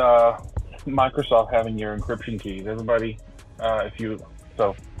against Microsoft having your encryption keys. Everybody, if you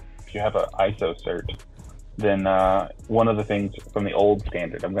have an ISO cert, then one of the things from the old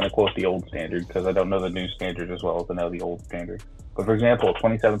standard, I'm going to quote the old standard because I don't know the new standard as well as I know the old standard. But for example,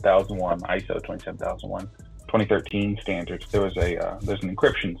 27001, ISO 27001, 2013 standards, there's an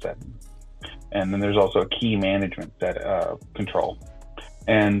encryption setting. And then there's also a key management control.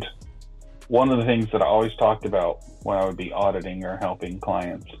 And one of the things that I always talked about when I would be auditing or helping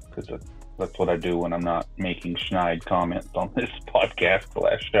clients, because that's what I do when I'm not making snide comments on this podcast, the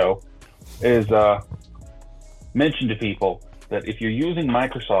last show, is mention to people that if you're using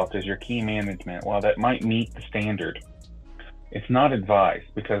Microsoft as your key management, while that might meet the standard, it's not advised,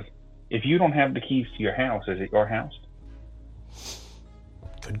 because if you don't have the keys to your house, is it your house?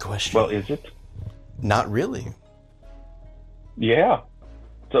 Good question. Well, is it? Not really. Yeah.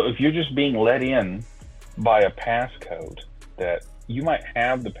 So if you're just being let in by a passcode, that you might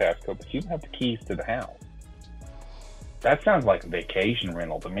have the passcode, but you don't have the keys to the house. That sounds like a vacation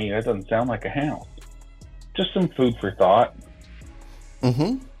rental to me. That doesn't sound like a house. Just some food for thought.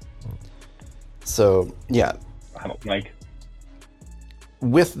 Mm-hmm. So, yeah. I don't think.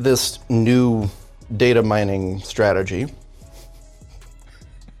 With this new data mining strategy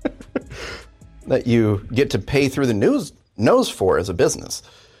that you get to pay through the nose for as a business,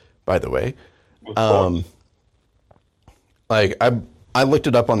 by the way. Like, I looked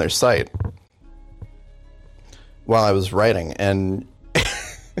it up on their site while I was writing, and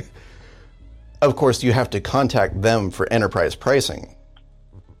of course you have to contact them for enterprise pricing.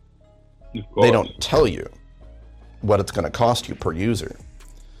 They don't tell you what it's going to cost you per user.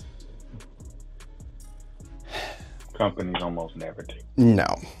 Companies almost never do. No,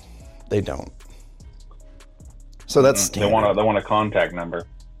 they don't. So that's they want a contact number.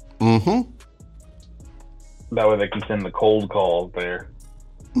 Mm-hmm. That way they can send the cold calls there.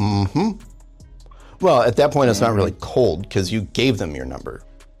 Mm-hmm. Well, at that point, it's not really cold because you gave them your number.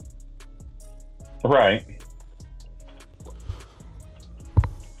 Right.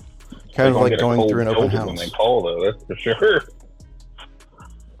 Kind of They're gonna like get a going cold through an open shoulder when they house. call, though. That's for sure.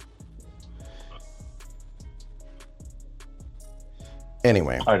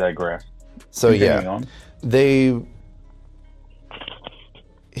 Anyway, I digress. so Continuing yeah, on. they.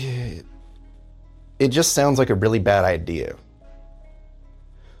 It just sounds like a really bad idea.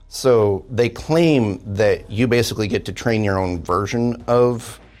 So they claim that you basically get to train your own version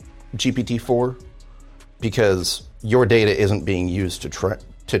of GPT-4 because your data isn't being used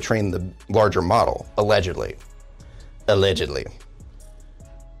to train the larger model, allegedly. Allegedly.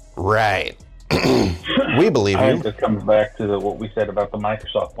 Right. We believe I you. think this comes back to what we said about the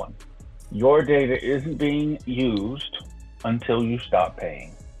Microsoft one. Your data isn't being used until you stop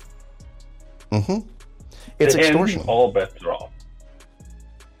paying. Mm-hmm. It's And extortion. all bets are off.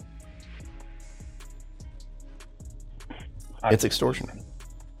 It's extortion.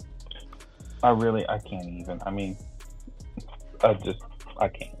 I can't even. I mean, I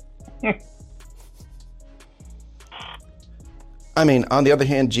can't. I mean, on the other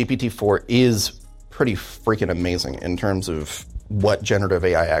hand, GPT-4 is pretty freaking amazing in terms of what generative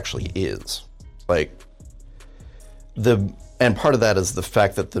AI actually is. Like, and part of that is the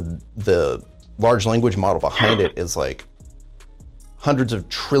fact that the large language model behind it is like hundreds of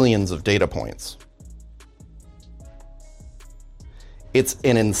trillions of data points. It's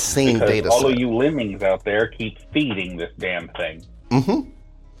an insane Because data all set. of you lemmings out there keep feeding this damn thing. Mm-hmm.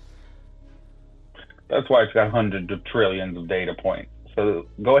 That's why it's got hundreds of trillions of data points. So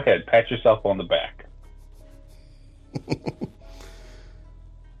go ahead, pat yourself on the back.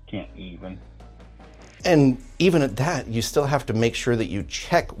 Can't even. And even at that, you still have to make sure that you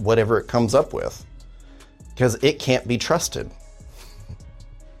check whatever it comes up with, because it can't be trusted.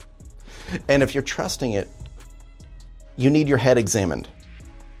 And if you're trusting it, you need your head examined.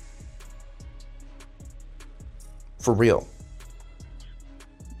 For real.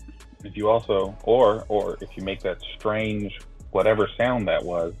 If you also, or if you make that strange whatever sound that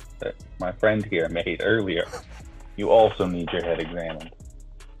was that my friend here made earlier, you also need your head examined.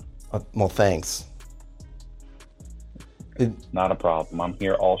 Well, thanks. Not a problem. I'm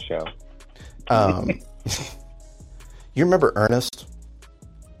here all show. You remember Ernest?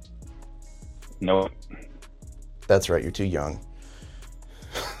 No. That's right, you're too young.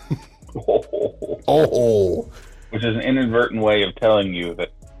 Oh. Which is an inadvertent way of telling you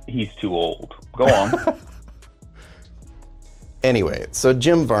that he's too old. Go on. Anyway, so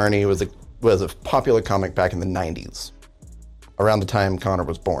Jim Varney was a popular comic back in the 90s, around the time Connor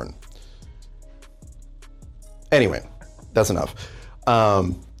was born. Anyway, that's enough.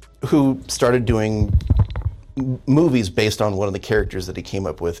 Who started doing movies based on one of the characters that he came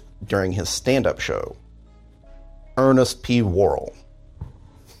up with during his stand-up show, Ernest P. Worrell.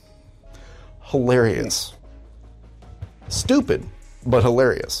 Hilarious. Stupid, but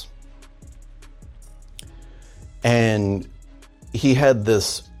hilarious. And he had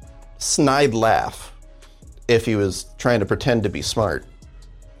this snide laugh if he was trying to pretend to be smart.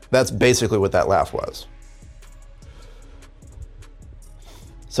 That's basically what that laugh was.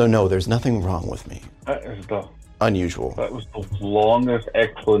 So no, there's nothing wrong with me. That is Unusual. That was the longest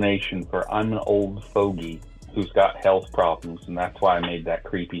explanation for I'm an old fogey who's got health problems, and that's why I made that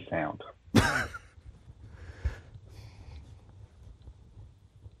creepy sound.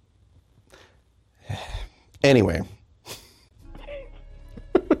 Anyway.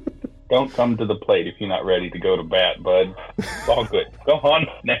 Don't come to the plate if you're not ready to go to bat, bud. It's all good. Go on,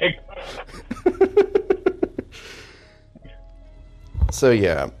 next. So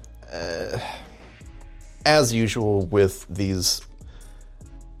yeah, as usual with these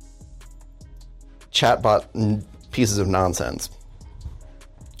chatbot pieces of nonsense,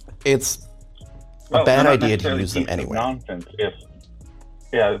 it's a bad idea to use them anyway. Nonsense.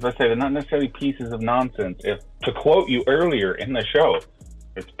 As I say, they're not necessarily pieces of nonsense. If, to quote you earlier in the show,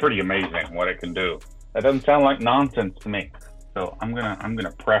 it's pretty amazing what it can do. That doesn't sound like nonsense to me. So I'm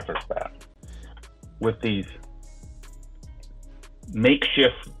gonna preface that with these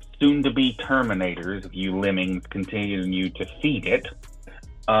makeshift soon-to-be Terminators, if you lemmings continue to feed it.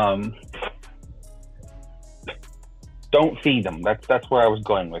 Don't feed them. That's where I was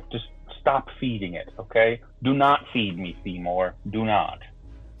going with. Just stop feeding it, okay? Do not feed me, Seymour. Do not.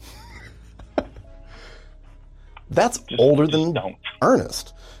 That's older than don't.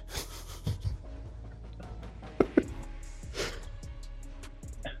 Ernest.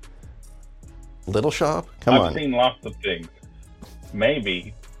 Little Shop? Come on. I've seen lots of things.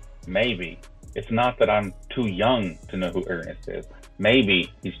 Maybe, it's not that I'm too young to know who Ernest is.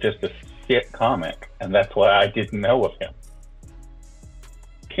 Maybe he's just a shit comic, and that's why I didn't know of him.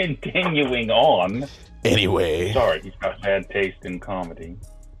 Continuing on. Anyway. Sorry, he's got bad taste in comedy.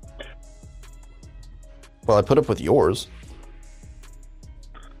 Well, I put up with yours.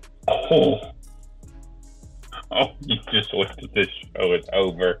 Oh, you just waited this show is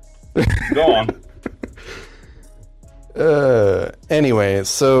over. Go on. Anyway,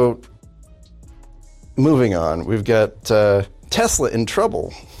 so moving on, we've got Tesla in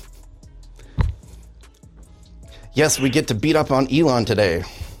trouble. Yes, we get to beat up on Elon today.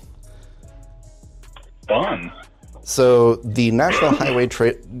 Fun. So the National Highway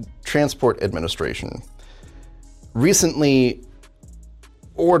Transport Administration recently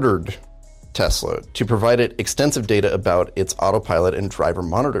ordered Tesla to provide it extensive data about its autopilot and driver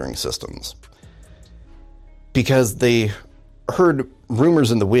monitoring systems, because they heard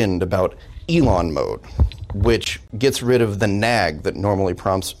rumors in the wind about Elon mode, which gets rid of the nag that normally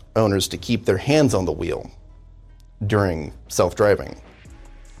prompts owners to keep their hands on the wheel during self-driving.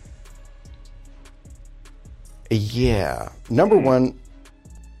 Yeah. Number one,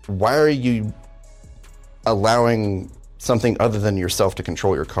 why are you allowing something other than yourself to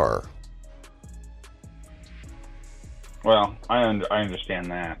control your car? Well, I understand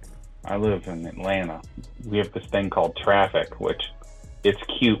that. I live in Atlanta. We have this thing called traffic, which it's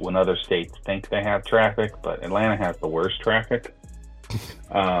cute when other states think they have traffic, but Atlanta has the worst traffic.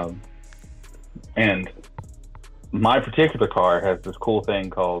 And my particular car has this cool thing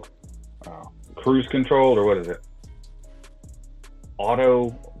called cruise control, or what is it?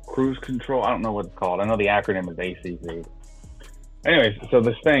 Auto cruise control? I don't know what it's called. I know the acronym is ACC. Anyways, so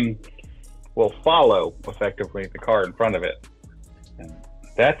this thing will follow effectively the car in front of it. And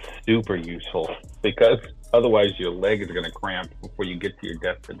that's super useful, because otherwise your leg is going to cramp before you get to your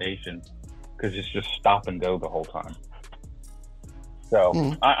destination, because it's just stop and go the whole time.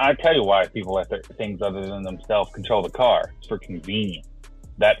 So I tell you why people let their things other than themselves control the car. It's for convenience.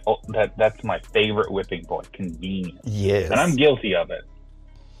 That's my favorite whipping point, convenience. Yes. And I'm guilty of it.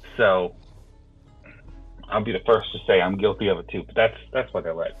 So I'll be the first to say I'm guilty of it too. But that's why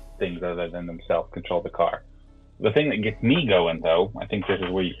they let things other than themselves control the car. The thing that gets me going, though, I think this is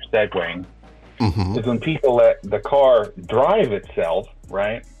where you're segueing, is when people let the car drive itself,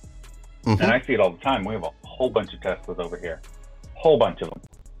 right? And I see it all the time. We have a whole bunch of Teslas over here. Whole bunch of them.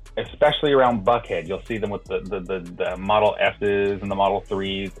 Especially around Buckhead. You'll see them with the Model S's and the Model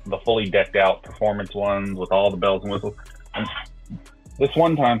 3s, the fully decked out performance ones with all the bells and whistles. And this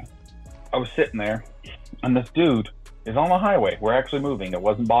one time, I was sitting there, and this dude is on the highway. We're actually moving. It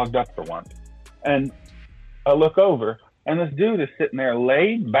wasn't bogged up for once. And I look over, and this dude is sitting there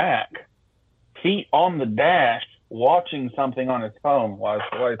laid back, feet on the dash, watching something on his phone while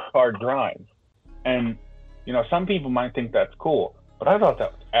his car drives. And, you know, some people might think that's cool, but I thought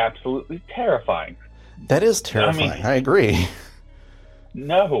that was absolutely terrifying. That is terrifying. I agree.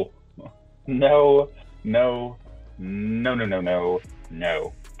 No.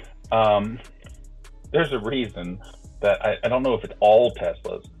 There's a reason that I don't know if it's all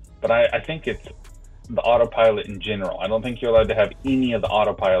Teslas, but I think it's the autopilot in general. I don't think you're allowed to have any of the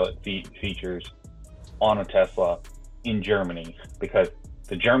autopilot features on a Tesla in Germany, because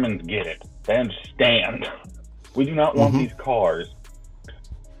the Germans get it. They understand. We do not want these cars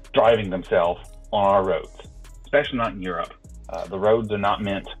driving themselves on our roads, especially not in Europe. The roads are not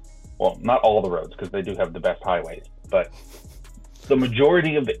meant, well, not all the roads, because they do have the best highways, but the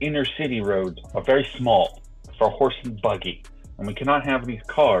majority of the inner city roads are very small for horse and buggy, and we cannot have these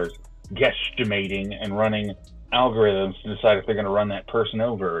cars guesstimating and running algorithms to decide if they're going to run that person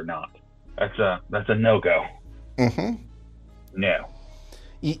over or not. That's a no-go. No.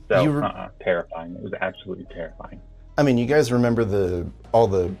 Terrifying. It was absolutely terrifying. I mean, you guys remember all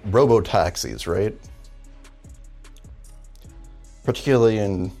the robo-taxis, right? Particularly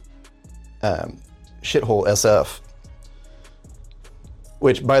in shithole SF.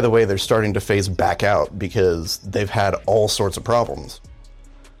 Which, by the way, they're starting to phase back out because they've had all sorts of problems.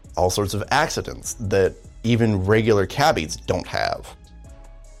 All sorts of accidents that even regular cabbies don't have.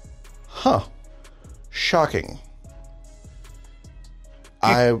 Huh. Shocking.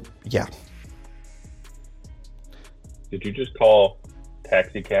 Yeah. Did you just call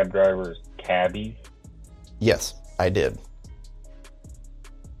taxi cab drivers cabbies? Yes, I did.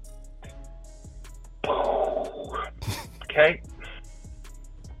 Okay.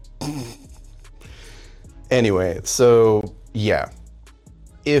 Anyway, so, yeah.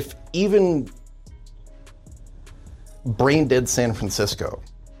 If even Brain Dead San Francisco,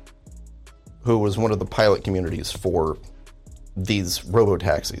 who was one of the pilot communities for these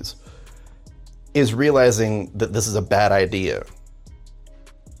robo-taxis, is realizing that this is a bad idea.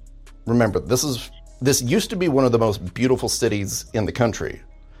 Remember, this used to be one of the most beautiful cities in the country,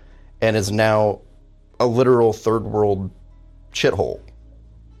 and is now a literal third world shithole.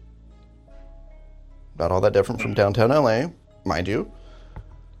 Not all that different from downtown LA, mind you.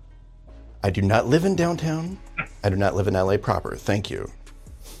 I do not live in downtown. I do not live in LA proper. Thank you.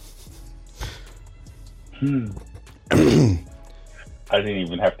 I didn't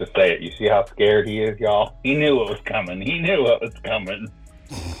even have to say it. You see how scared he is, y'all? He knew what was coming. He knew what was coming.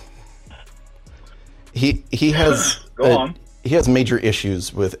 He has Go on. He has major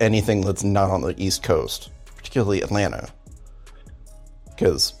issues with anything that's not on the East Coast, particularly Atlanta.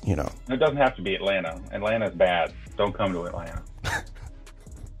 Because, you know. It doesn't have to be Atlanta. Atlanta's bad. Don't come to Atlanta.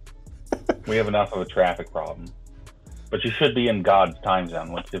 We have enough of a traffic problem. But you should be in God's time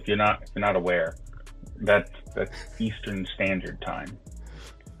zone, which if you're not aware, that's Eastern Standard Time.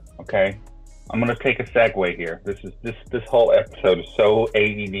 Okay? I'm gonna take a segue here. This whole episode is so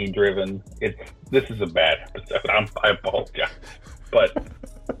ADD driven. This is a bad episode. I apologize. But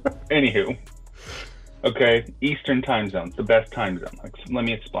anywho. Okay, Eastern time zone's the best time zone. Let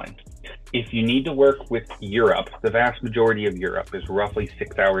me explain. If you need to work with Europe, the vast majority of Europe is roughly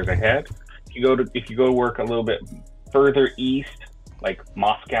 6 hours ahead. If you go to work a little bit further east, like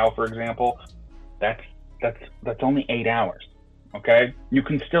Moscow, for example, that's only 8 hours. Okay, you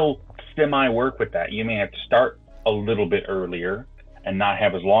can still semi-work with that. You may have to start a little bit earlier and not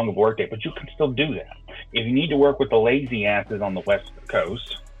have as long of a work day, but you can still do that. If you need to work with the lazy asses on the West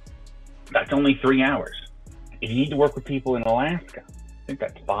Coast, that's only 3 hours. If you need to work with people in Alaska, I think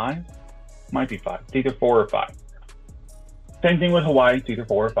that's 5. Might be 5. It's either 4 or 5. Same thing with Hawaii. It's either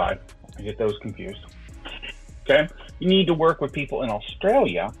 4 or 5. I get those confused. Okay? You need to work with people in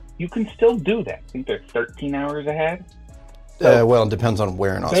Australia. You can still do that. I think they're 13 hours ahead. So well, it depends on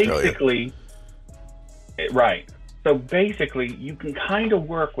where in Australia. Basically, right. So basically, you can kind of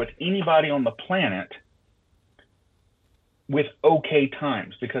work with anybody on the planet with okay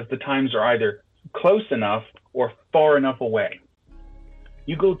times, because the times are either close enough or far enough away.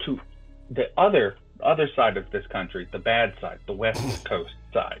 You go to the other side of this country, the bad side, the West Coast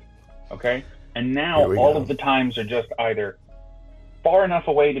side, okay? And now all of the times are just either far enough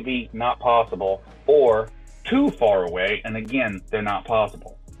away to be not possible or too far away, and again, they're not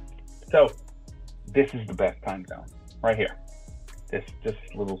possible. So this is the best time zone, right here. This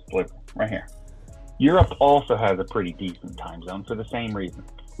little sliver, right here. Europe also has a pretty decent time zone for the same reason.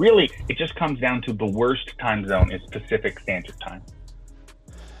 Really, it just comes down to the worst time zone is Pacific Standard Time.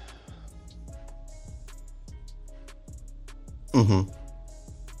 Mm-hmm.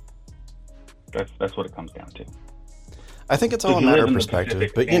 That's what it comes down to. I think it's all a matter of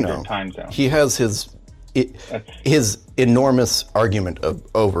perspective, but you know, he has his enormous argument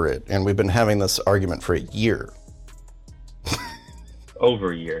over it, and we've been having this argument for a year.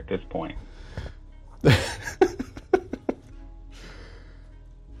 Over a year at this point.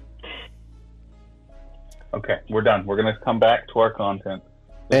 Okay, we're done. We're going to come back to our content.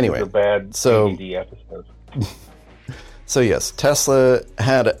 Anyway, is a bad ADD episode. So yes, Tesla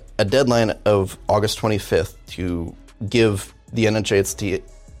had a deadline of August 25th to give the NHTSA.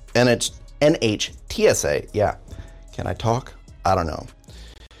 Yeah, can I talk? I don't know.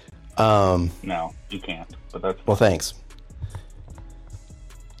 No, you can't. But that's well. Thanks.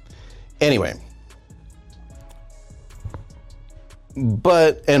 Anyway.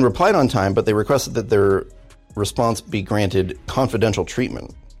 And replied on time, but they requested that their response be granted confidential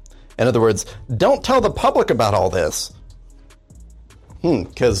treatment. In other words, don't tell the public about all this.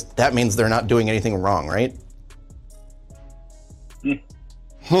 Because that means they're not doing anything wrong, right?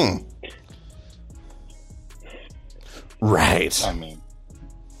 Right. I mean.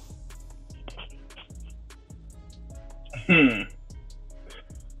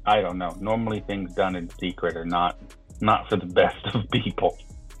 I don't know. Normally things done in secret are not for the best of people.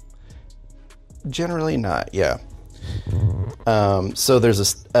 Generally not, yeah. So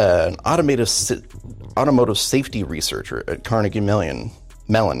there's an automotive safety researcher at Carnegie Mellon.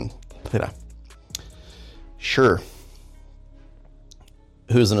 Sure.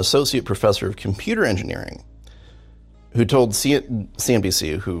 Who's an associate professor of computer engineering, who told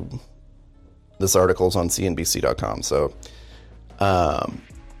CNBC, this article's on CNBC.com, so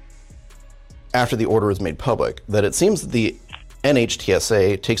after the order was made public, that it seems that the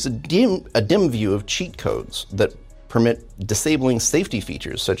NHTSA takes a dim view of cheat codes that permit disabling safety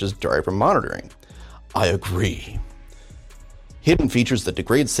features such as driver monitoring. I agree. Hidden features that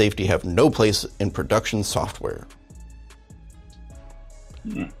degrade safety have no place in production software.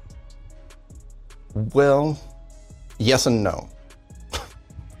 Well, yes and no.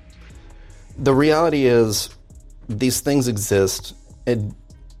 The reality is, these things exist, and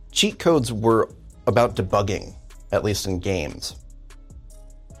cheat codes were about debugging, at least in games.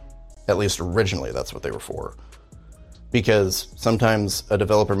 At least originally, that's what they were for. Because sometimes a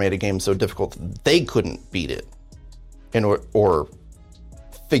developer made a game so difficult that they couldn't beat it, or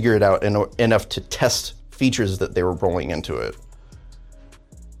figure it out enough to test features that they were rolling into it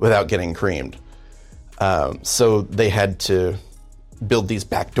without getting creamed. So they had to build these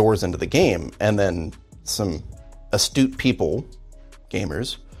back doors into the game, and then some astute people,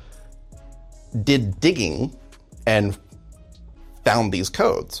 gamers, did digging and found these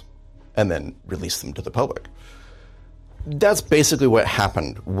codes and then released them to the public. That's basically what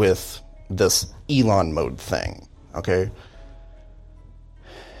happened with this Elon mode thing, okay?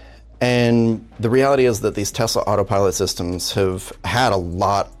 And the reality is that these Tesla autopilot systems have had a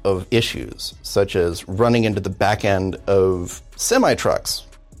lot of issues, such as running into the back end of semi-trucks,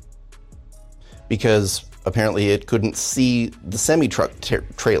 because apparently it couldn't see the semi-truck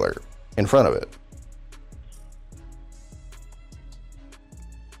trailer in front of it.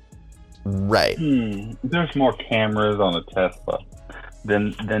 Right. There's more cameras on a Tesla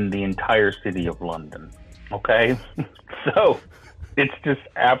than the entire city of London. Okay? So it's just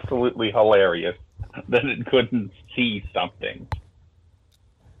absolutely hilarious that it couldn't see something.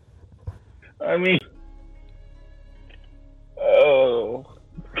 I mean, oh.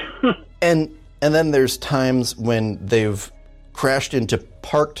 And then there's times when they've crashed into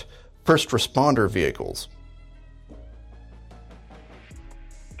parked first responder vehicles.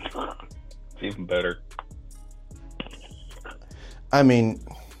 It's even better. I mean,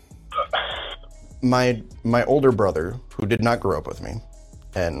 my older brother, who did not grow up with me,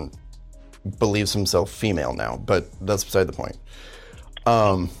 and believes himself female now, but that's beside the point.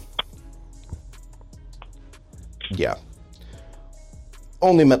 Yeah.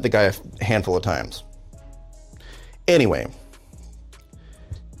 Only met the guy a handful of times. Anyway,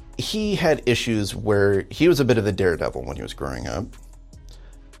 he had issues where he was a bit of a daredevil when he was growing up,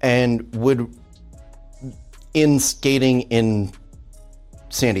 and would, in skating in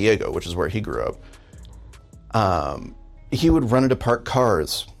San Diego, which is where he grew up, he would run into parked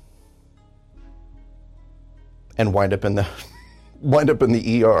cars and wind up in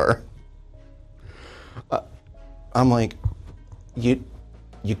the ER. I'm like, you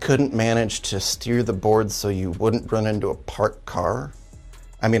couldn't manage to steer the board so you wouldn't run into a parked car?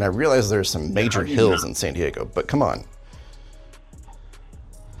 I mean, I realize there's some major hills in San Diego, but come on.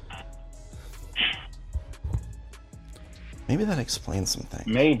 Maybe that explains some things.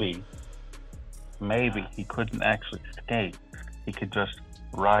 Maybe he couldn't actually skate. He could just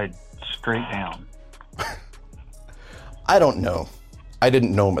ride straight down. I don't know. I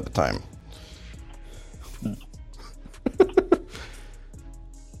didn't know him at the time.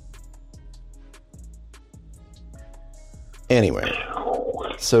 Anyway,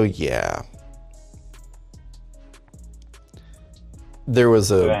 so yeah. There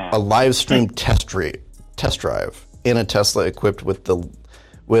was a live stream test drive in a Tesla equipped with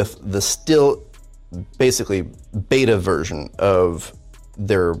the still basically beta version of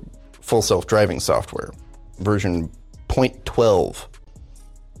their full self-driving software, version 0.12,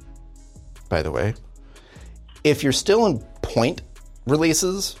 by the way. If you're still in point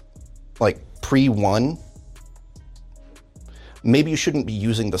releases, like pre-1, maybe you shouldn't be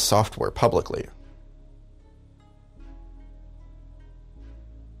using the software publicly.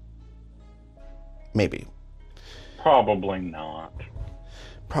 Maybe. Probably not.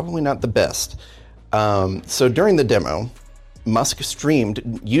 Probably not the best. So during the demo, Musk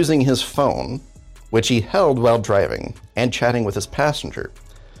streamed using his phone, which he held while driving, and chatting with his passenger.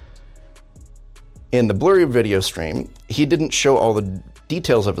 In the blurry video stream, he didn't show all the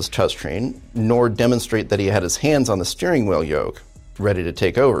details of his touchscreen, nor demonstrate that he had his hands on the steering wheel yoke, ready to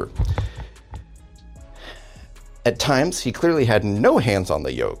take over. At times, he clearly had no hands on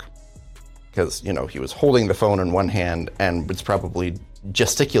the yoke, because, he was holding the phone in one hand and was probably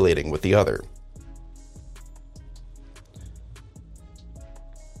gesticulating with the other.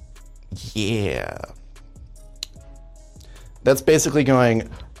 Yeah. That's basically going,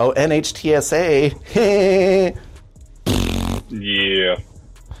 oh, NHTSA. Yeah.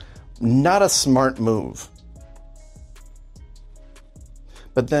 Not a smart move.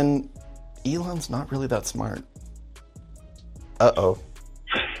 But then, Elon's not really that smart. Uh-oh.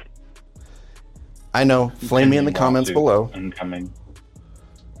 I know. Flame me in the comments below. Incoming.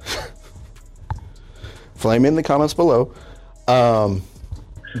 Flame me in the comments below.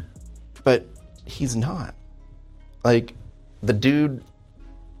 But he's not. Like, the dude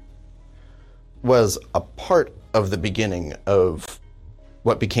was a part of the beginning of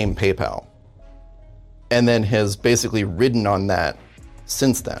what became PayPal. And then has basically ridden on that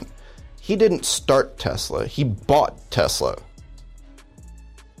since then. He didn't start Tesla. He bought Tesla.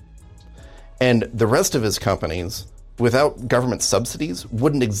 And the rest of his companies, without government subsidies,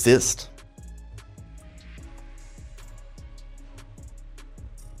 wouldn't exist.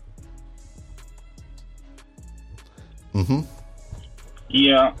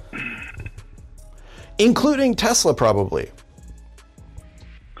 Yeah. Including Tesla, probably.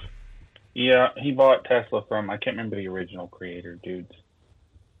 Yeah, he bought Tesla from, I can't remember the original creator dudes.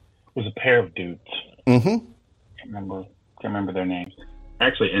 It was a pair of dudes. Can't remember their names.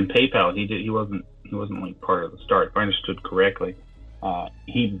 Actually, in PayPal, he wasn't like part of the start. If I understood correctly,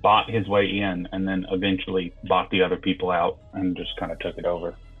 he bought his way in and then eventually bought the other people out and just kind of took it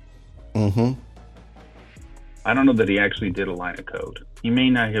over. I don't know that he actually did a line of code. He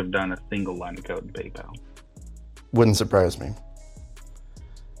may not have done a single line of code in PayPal. Wouldn't surprise me.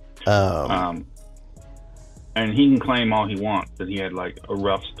 And he can claim all he wants that he had like a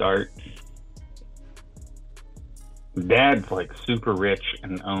rough start. Dad's like super rich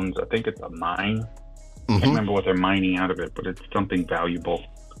and owns, I think it's a mine. I can't remember what they're mining out of it, but it's something valuable.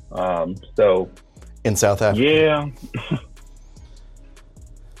 So in South Africa. Yeah.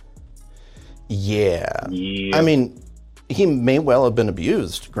 Yeah. I mean, he may well have been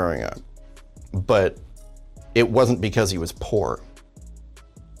abused growing up, but it wasn't because he was poor.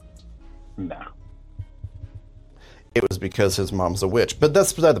 No. It was because his mom's a witch. But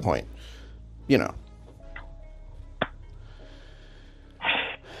that's beside the point. You know.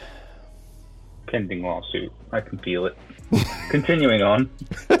 Pending lawsuit. I can feel it. Continuing on.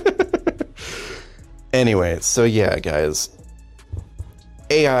 Anyway, so yeah, guys.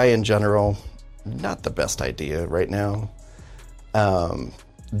 AI in general, not the best idea right now.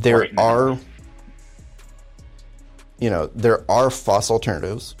 There are false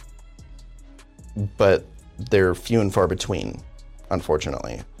alternatives, but they're few and far between,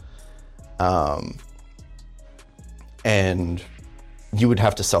 unfortunately. And you would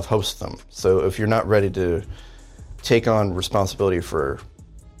have to self-host them. So if you're not ready to take on responsibility for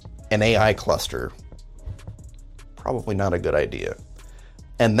an AI cluster, probably not a good idea.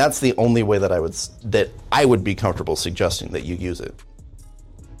 And that's the only way that I would be comfortable suggesting that you use it.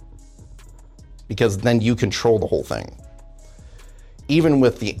 Because then you control the whole thing. Even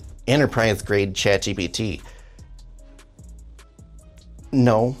with the enterprise-grade ChatGPT,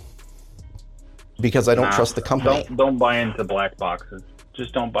 no. Because I don't trust the company. Don't buy into black boxes.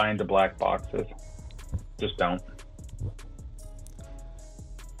 Just don't buy into black boxes. Just don't.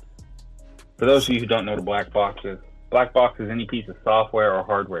 For those of you who don't know the black box is any piece of software or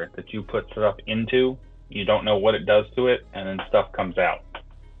hardware that you put stuff into, you don't know what it does to it, and then stuff comes out.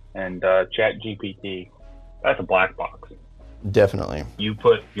 And ChatGPT, that's a black box. Definitely. You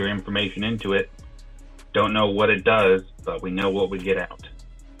put your information into it, don't know what it does, but we know what we get out.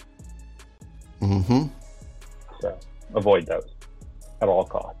 So avoid those at all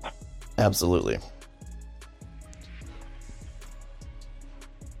costs. Absolutely.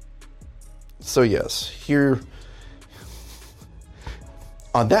 So yes, here,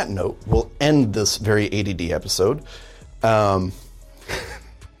 on that note, we'll end this very ADD episode.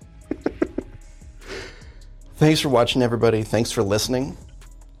 Thanks for watching, everybody. Thanks for listening.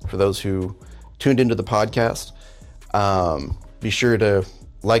 For those who tuned into the podcast, be sure to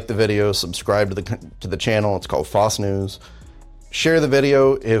like the video, subscribe to the channel. It's called Foss News. Share the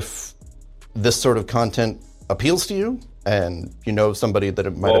video if this sort of content appeals to you and you know somebody that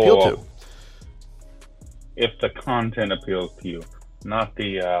it might appeal to. If the content appeals to you, not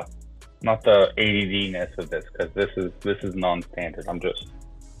the ADD-ness of this, because this is non-standard. I'm just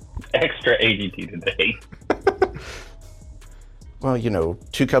extra ADD today. Well,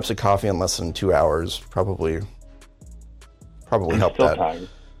 2 cups of coffee in less than 2 hours probably helped that. Tired.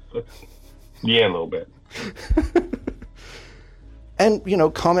 Yeah, a little bit. And,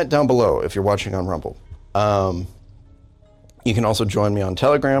 comment down below if you're watching on Rumble. You can also join me on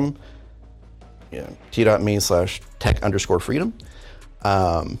Telegram, t.me/tech_freedom.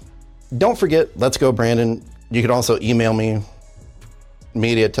 Don't forget, let's go, Brandon. You can also email me,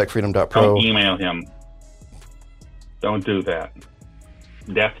 media@techfreedom.pro. Don't email him. Don't do that.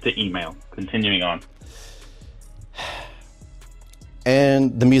 Death to email. Continuing on.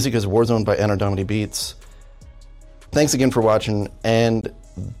 And the music is Warzone by Anardomity Beats. Thanks again for watching, and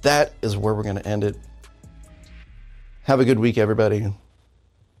that is where we're going to end it. Have a good week, everybody.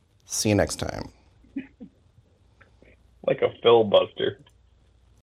 See you next time. Like a filibuster.